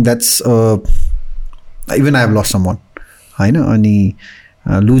I think that's even I have lost someone हैन. अनि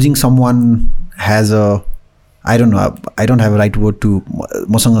losing someone has a I don't know, I don't have a right word to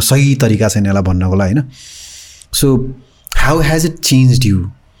मसँग सही तरिका छैन यसलाई भन्नको लागि हैन. So how has it changed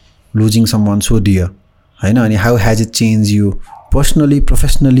you losing someone so dear हैन. अनि how has it changed you personally,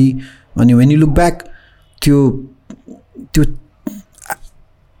 professionally? अनि when you look back त्यो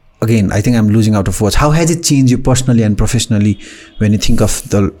again I think I'm losing out of words. How has it changed you personally and professionally when you think of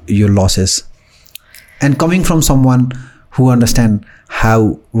your losses, and coming from someone who understand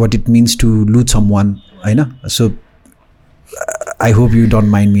what it means to lose someone हैन. So I hope you don't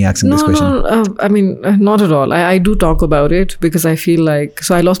mind me asking this question. No, I mean, not at all. I do talk about it because I feel like,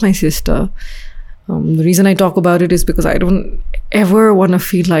 so I lost my sister. The reason I talk about it is because I don't ever want to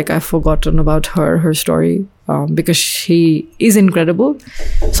feel like I've forgotten about her story, because she is incredible.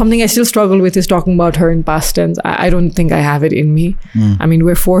 Something I still struggle with is talking about her in past tense. I don't think I have it in me. I mean,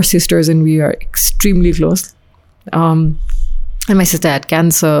 we're 4 sisters and we are extremely close. And my sister had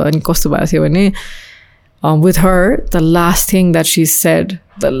cancer and kosto bhasyo bhane with her, the last thing that she said,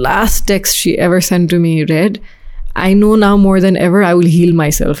 the last text she ever sent to me read, I know now more than ever I will heal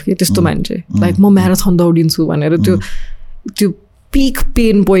myself. Testo manche. Like, mo marathon daudinchu bhanera त्यो peak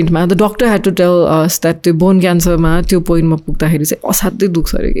pain point ma, the doctor had to tell us that the bone cancer ma त्यो point ma पुग्दाखेरि चाहिँ असाध्यै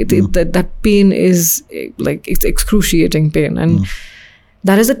दुख्छ रे. That pain is like, it's excruciating pain, and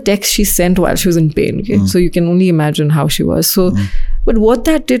that is a text she sent while she was in pain. Okay? So you can only imagine how she was. So, but what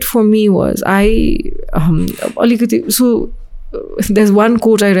that did for me was so there's one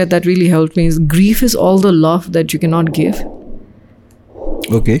quote I read that really helped me is, grief is all the love that you cannot give.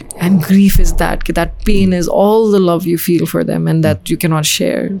 Okay. And grief is that pain is all the love you feel for them and that you cannot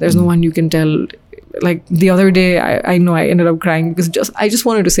share. There's no one you can tell. Like the other day, I know I ended up crying because I just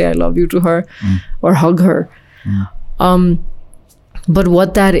wanted to say I love you to her or hug her. But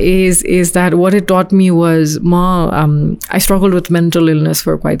what that is that what it taught me was, I struggled with mental illness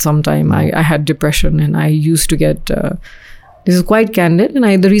for quite some time. I had depression, and I used to get, this is quite candid,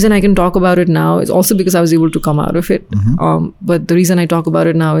 and the reason I can talk about it now is also because I was able to come out of it. But the reason I talk about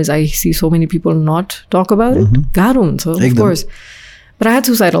it now is I see so many people not talk about it. Garun, so of course. But I had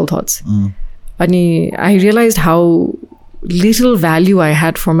suicidal thoughts. And I realized how little value I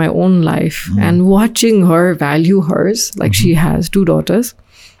had for my own life, and watching her value hers, like she has 2 daughters.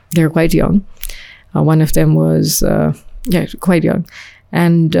 They're quite young. One of them was, quite young.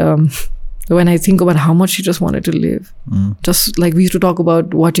 And when I think about how much she just wanted to live, just like we used to talk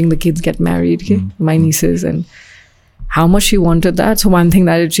about watching the kids get married, my nieces, and how much she wanted that. So one thing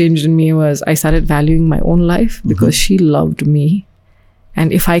that had changed in me was I started valuing my own life because she loved me.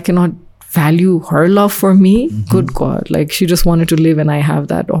 And if I cannot value her love for me, good God, like she just wanted to live and I have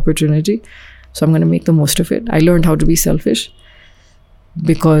that opportunity. So I'm going to make the most of it. I learned how to be selfish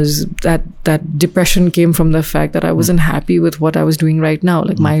because that depression came from the fact that I wasn't happy with what I was doing right now.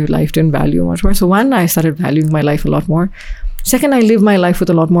 Like my life didn't value much more. So one, I started valuing my life a lot more. Second, I live my life with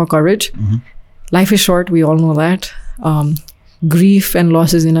a lot more courage. Life is short. We all know that. Grief and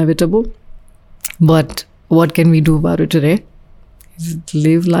loss is inevitable. But what can we do about it today?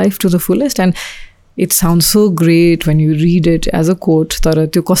 Live life to the fullest. And it sounds so great when you read it as a quote.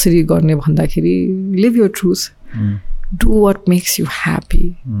 Live your truth. Do what makes you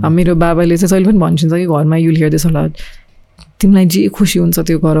happy. मेरो बाबाले चाहिँ जहिले पनि भन्छिन्छ कि घरमा, you'll hear this a lot, तिमीलाई जे खुसी हुन्छ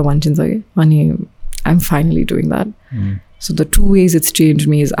त्यो गर भन्छिन्छ कि. अनि I'm finally doing that. So the 2 ways it's changed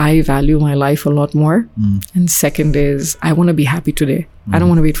me is I value my life a lot more. And second is I want to be happy today. I don't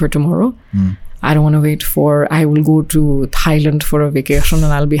want to wait for tomorrow. I don't want to wait for, I will go to Thailand for a vacation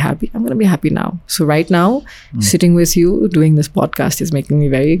and I'll be happy. I'm going to be happy now. So right now, sitting with you, doing this podcast is making me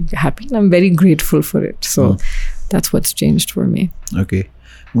very happy. And I'm very grateful for it. So that's what's changed for me. Okay.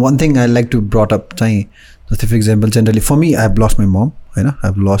 One thing I like to brought up, just for example, generally, for me, I've lost my mom.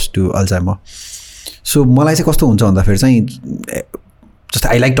 I've lost to Alzheimer. So, मलाई चाहिँ कस्तो हुन्छ भन्दाखेरि चाहिँ just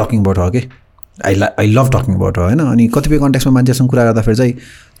I like talking about her, okay? I love talking about her, हैन? अनि कतिपय कन्टेक्स्टमा मान्छेसँग कुरा गर्दाखेरि चाहिँ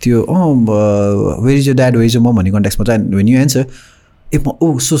त्यो where is your dad, where is your mom भन्ने कन्टेक्स्टमा चाहिँ when you answer,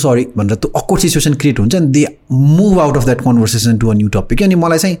 so sorry भनेर त्यो अक्वर्ड सिचुएसन क्रिएट हुन्छ अनि they move out of that conversation to a new topic. अनि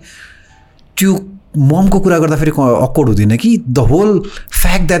मलाई चाहिँ त्यो ममको कुरा गर्दा फेरि अक्वर्ड हुँदैन कि the whole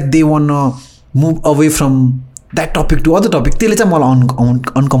fact that they want move away from that topic to other topic, त्यसले चाहिँ मलाई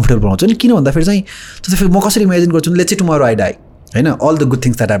अनकम्फर्टेबल बनाउँछ नि. किन भन्दाखेरि चाहिँ जस्तै फेरि म कसरी इमेजिन गर्छु, let's say tomorrow I die होइन, all the good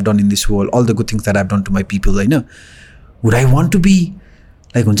things that I've done in this world, all the good things that I've done to my people होइन, would I want to be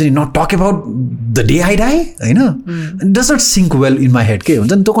like हुन्छ नि not talk about the day I die होइन, does not sink well in my head के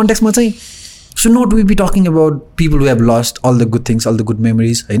हुन्छ नि त्यो कन्टेक्समा चाहिँ. So not we be talking about people who have lost all the good things, all the good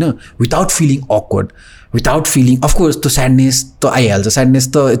memories होइन, without feeling awkward, without feeling of course त्यो sadness त आइहाल्छ, स्याडनेस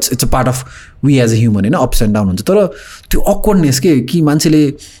त it's a part of we as a human होइन, ups and down हुन्छ. तर त्यो अकवर्डनेस के कि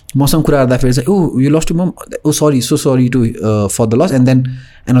मान्छेले मसँग कुरा गर्दाखेरि चाहिँ oh you lost to mom, oh sorry so sorry to for the loss, and then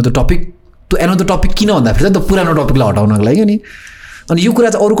another topic. त्यो एनदर टपिक किन भन्दाखेरि चाहिँ त्यो पुरानो टपिकलाई हटाउनको लागि नि. अनि यो कुरा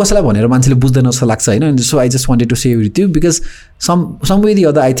चाहिँ अरू कसैलाई भनेर मान्छेले बुझ्दैन जस्तो लाग्छ होइन. So I just wanted to share with you because some way the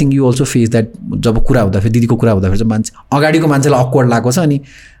other I think you also face that. जब कुरा हुँदाखेरि दिदीको कुरा हुँदाखेरि चाहिँ मान्छे अगाडिको मान्छेलाई अकवर्ड लागेको छ अनि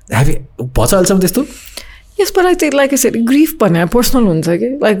भन्छ अहिलेसम्म त्यस्तो. Yes, but I think, like I said, grief bhane personal huncha ke.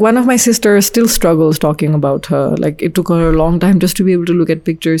 Like one of my sisters still struggles talking about her. Like it took her a long time just to be able to look at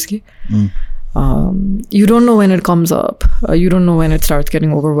pictures ke. You don't know when it comes up. You don't know when it starts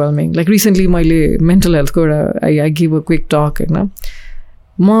getting overwhelming. Like recently, my mental health ko I gave a quick talk. I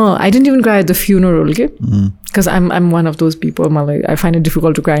didn't even cry at the funeral, because I'm one of those people. I find it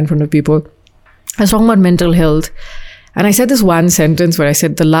difficult to cry in front of people. I was talking about mental health, and I said this one sentence where I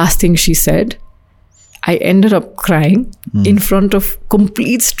said the last thing she said. I ended up crying in front of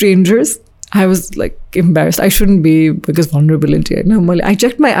complete strangers. I was like embarrassed. I shouldn't be because vulnerability. I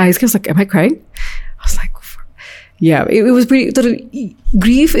checked my eyes. I was like, am I crying? I was like, yeah, it was pretty.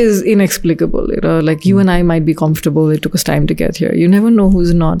 Grief is inexplicable. Like you and I might be comfortable. It took us time to get here. You never know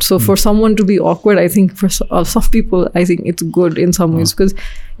who's not. So for someone to be awkward, I think for some people, I think it's good in some ways because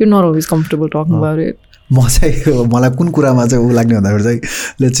you're not always comfortable talking about it. म चाहिँ मलाई कुन कुरामा चाहिँ ऊ लाग्ने भन्दाखेरि चाहिँ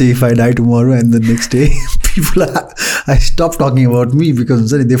let's say if I die tomorrow and the next day people I stop talking about me because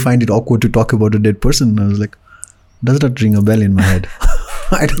हुन्छ नि they find it awkward to talk about a dead person. I was like does not ring a bell in my head.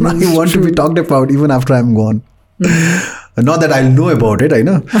 I don't want to be talked about even after I am gone. Not that I know about it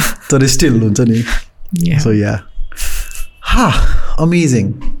होइन, तर still हुन्छ नि. So yeah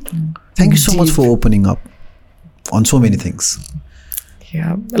amazing. Thank you so much for opening up on so many things.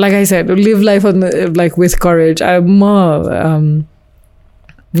 Yeah, like I said, live life with courage. I was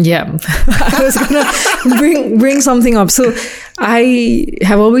gonna bring something up. So I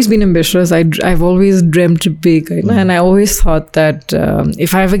have always been ambitious. I've always dreamt big, and I always thought that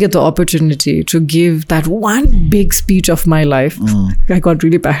if I ever get the opportunity to give that one big speech of my life, I got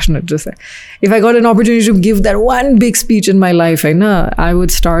really passionate just there. If I got an opportunity to give that one big speech in my life, I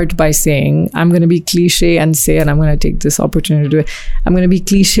would start by saying, I'm going to be cliche and I'm going to take this opportunity to do it. I'm going to be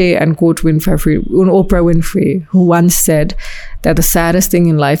cliche and quote Oprah Winfrey, who once said that the saddest thing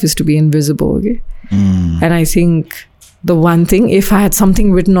in life is to be invisible. Okay? And I think the one thing, if I had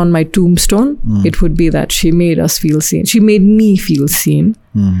something written on my tombstone, it would be that she made us feel seen. She made me feel seen.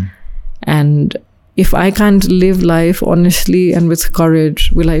 And if I can't live life honestly and with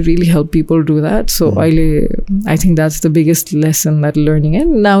courage, will I really help people do that? So I think that's the biggest lesson that learning.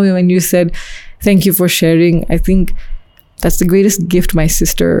 And now when you said, thank you for sharing, I think that's the greatest gift my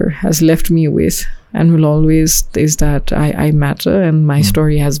sister has left me with and will always, is that I matter and my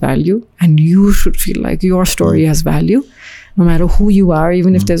story has value, and you should feel like your story has value no matter who you are.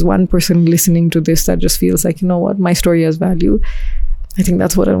 Even if there's one person listening to this that just feels like, you know what, my story has value, I think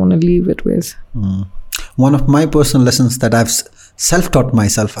that's what I want to leave it with. One of my personal lessons that I've self-taught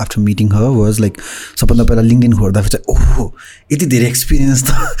myself after meeting her was like, सबभन्दा पहिला LinkedIn खोल्दा चाहिँ ओहो यति धेरै experience त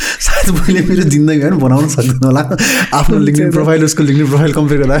सायद मैले मेरो जिन्दगीमा बनाउन सक्दैन होला आफ्नो लिङ्कडिन प्रोफाइल उसको लिङ्कडिन प्रोफाइल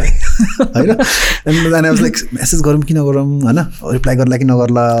कम्पेयर गर्दा होइन. And I was like message गरौँ कि नगरौँ होइन, रिप्लाई गर्ला कि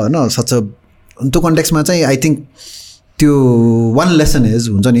नगर्ला होइन. सच त्यो कन्टेक्समा चाहिँ आई थिङ्क त्यो वान लेसन इज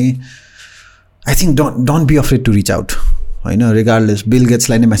हुन्छ नि, I think don't be afraid to reach out होइन. रिगार्डलेस बिल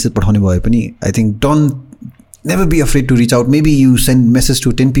गेट्सलाई नै मेसेज पठाउने भए पनि I think never be afraid to reach out. Maybe you send message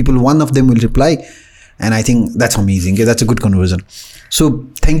to 10 people, one of them will reply, and I think that's amazing. Okay? That's a good conversion. So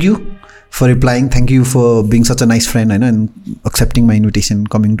thank you for replying. Thank you for being such a nice friend and accepting my invitation,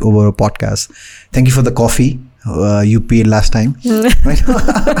 coming over a podcast. Thank you for the coffee you paid last time. Right?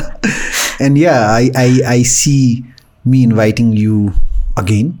 And yeah, I see me inviting you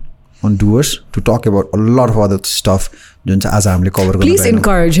again on Doers to talk about a lot of other stuff. Please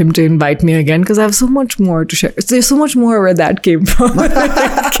encourage him to invite me again, because I have so much more to share. There's so much more where that came from.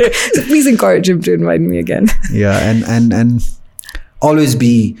 Okay. So please encourage him to invite me again. Yeah, and always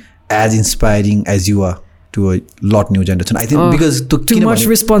be as inspiring as you are. to a lot new generation. I think because too much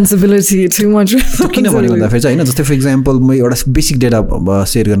responsibility. किन भन्यो भन्दाखेरि चाहिँ होइन जस्तै for example म एउटा basic data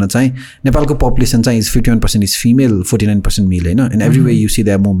share गर्न चाहिँ नेपालको पपुलेसन चाहिँ 51% इज फिमेल 49% मेल होइन and every way you see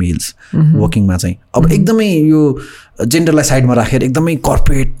that more males वर्किङमा चाहिँ अब एकदमै यो जेन्डरलाई साइडमा राखेर एकदमै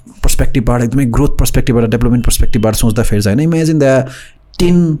कर्पोरेट पर्सपेक्टिभबाट एकदमै ग्रोथ पर्सपेक्टिभबाट डेभलपमेन्ट पर्सपेक्टिभबाट सोच्दाखेरि चाहिँ होइन imagine the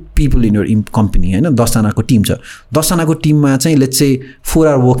 10 people in your company होइन 10 जनाको टिम छ 10 जनाको टिममा चाहिँ let's say 4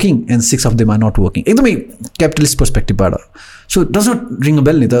 are working and 6 of them are not working एकदमै क्यापिटलिस्ट पर्सपेक्टिभबाट so does not ring a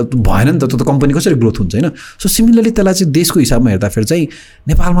bell नि त भएन नि त कम्पनी कसरी ग्रोथ हुन्छ होइन सो सिमिलरली त्यसलाई चाहिँ देशको हिसाबमा हेर्दाखेरि चाहिँ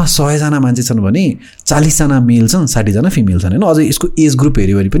नेपालमा 100 जना मान्छे छन् भने 40 जना मेल छन् 60 जना फिमेल छन् होइन अझै यसको एज ग्रुप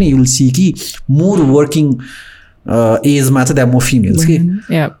हेऱ्यो भने पनि यु विल सी कि मोर वर्किङ एजमा चाहिँ त्यहाँ म फिमेल्स कि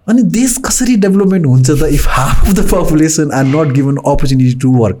अनि देश कसरी डेभलपमेन्ट हुन्छ त if half of the population are not given opportunity to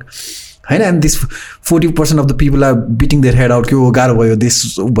work होइन and this 40% of the people are beating their head out कि गाह्रो भयो देश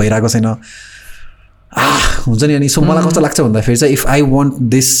भइरहेको छैन हुन्छ नि अनि सो मलाई कस्तो लाग्छ भन्दाखेरि चाहिँ if I want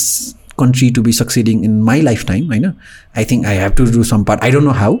this country to be succeeding in my lifetime होइन I think I have to do some part I don't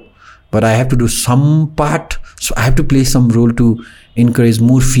know how but I have to do some part so I have to play some role to encourage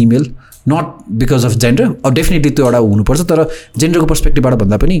more female not because of gender अब definitely त्यो एउटा हुनुपर्छ तर जेन्डरको पर्सपेक्टिभबाट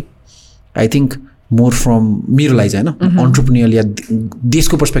भन्दा पनि I think more from मेरो लागि चाहिँ होइन अन्टरप्रेन्योर या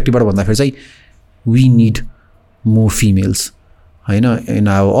देशको पर्सपेक्टिभबाट भन्दाखेरि चाहिँ वी निड मोर फिमेल्स होइन in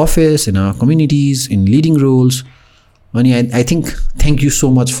our office in our communities in leading roles अनि I think thank you so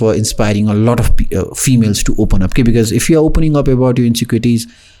much for inspiring a lot of females to open up के because if you are opening up about you insecurities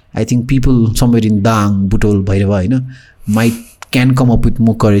I think people somewhere in Dang Butwal Bhairahawa होइन might can come up with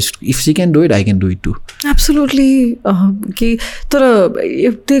more courage. If she can do it, I can do it too. Absolutely.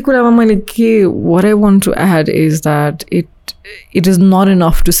 What I want to add is that it is not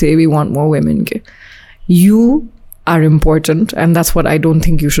enough to say we want more women. You are important and that's what I don't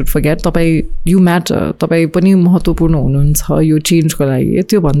think you should forget. You matter. तपाईँ पनि महत्त्वपूर्ण हुनुहुन्छ यो चेन्जको लागि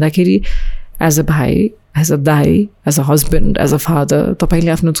त्यो भन्दाखेरि as a भाइ as a दाई as a husband as a father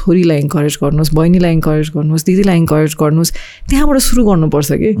तपाईँले आफ्नो छोरीलाई इन्करेज गर्नुहोस् बहिनीलाई इन्करेज गर्नुहोस् दिदीलाई इन्करेज गर्नुहोस् त्यहाँबाट सुरु गर्नुपर्छ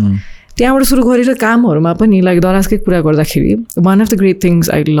कि त्यहाँबाट सुरु गरेर कामहरूमा पनि लाइक दराजकै कुरा गर्दाखेरि one of the great things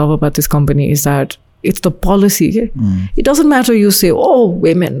I love about this company is that it's the policy. It doesn't matter you say, oh,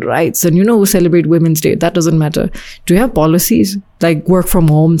 women rights and we celebrate Women's Day. That doesn't matter. Do you have policies like work from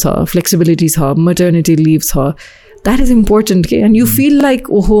home, flexibility, maternity leave? That is important. And you feel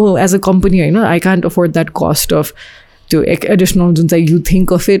like, oh, as a company, I can't afford that cost of the additional, you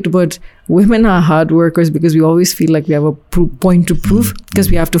think of it, but women are hard workers because we always feel like we have a point to prove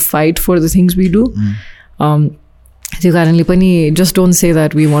because we have to fight for the things we do. Just don't say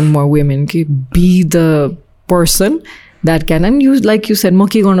that we want more women. Be the person that can, and you, like you said,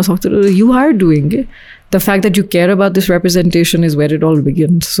 you are doing it. The fact that you care about this representation is where it all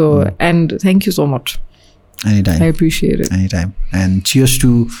begins. So, and thank you so much. Anytime. I appreciate it. Anytime. And cheers to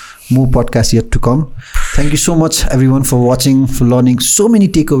more podcasts yet to come. Thank you so much, everyone, for watching, for learning. So many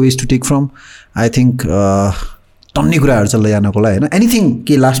takeaways to take from. I think, anything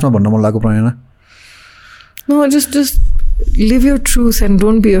last ma bhanna man lago Pranayna? No, just live your truth and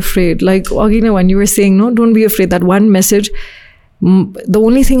don't be afraid. Like, Agina, when you were saying, no, don't be afraid. That one message, the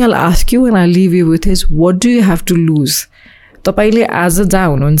only thing I'll ask you and I'll leave you with is, what do you have to lose? तपाईले आज जहाँ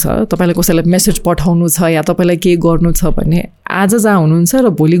हुनुहुन्छ तपाईलाई कसैलाई message पठाउनु छ या तपाईलाई के गर्नु छ भने आज जहाँ हुनुहुन्छ र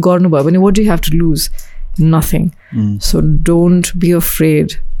भोलि गर्नुभयो भने what do you have to lose? Nothing. So don't be afraid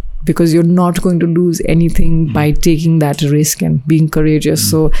because you're not going to lose anything by taking that risk and being courageous.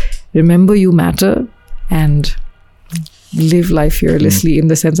 So remember you matter and live life fearlessly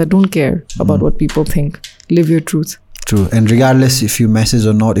in the sense that don't care about what people think. Live your truth. True. And regardless if you message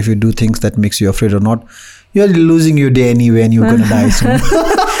or not, if you do things that makes you afraid or not, you're losing your day anyway and you're going to die soon.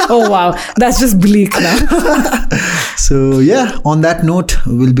 Oh, wow. That's just bleak now. So, yeah, on that note,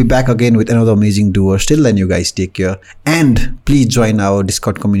 we'll be back again with another amazing doer. Till then, you guys take care. And please join our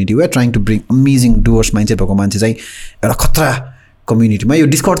Discord community. We're trying to bring amazing doers mindset भएको मान्छे चाहिँ एउटा खतरा कम्युनिटीमा यो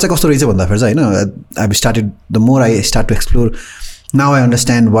discard चाहिँ कस्तो रहेछ भन्दाखेरि चाहिँ होइन I've started, the more I start to explore, now I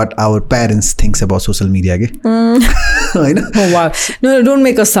understand what our parents thinks about social media. Oh wow. No, don't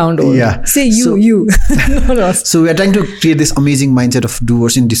make us sound old. Yeah. Say you. Not us. So we are trying to create this amazing mindset of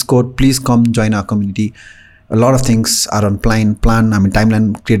doers in Discord. Please come join our community. A lot of things are on plan. Timeline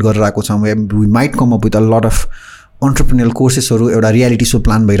create garerako chha. We might come up with a lot of entrepreneurial courses or a reality show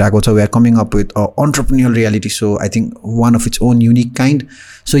plan bhairako cha. We are coming up with an entrepreneurial reality show. I think one of its own unique kind.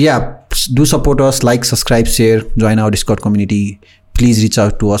 So yeah, do support us, like, subscribe, share, join our Discord community. Please reach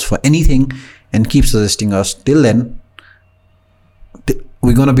out to us for anything and keep suggesting us. Till then,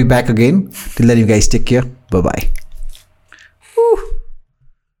 we're going to be back again. Till then, you guys take care. Bye-bye.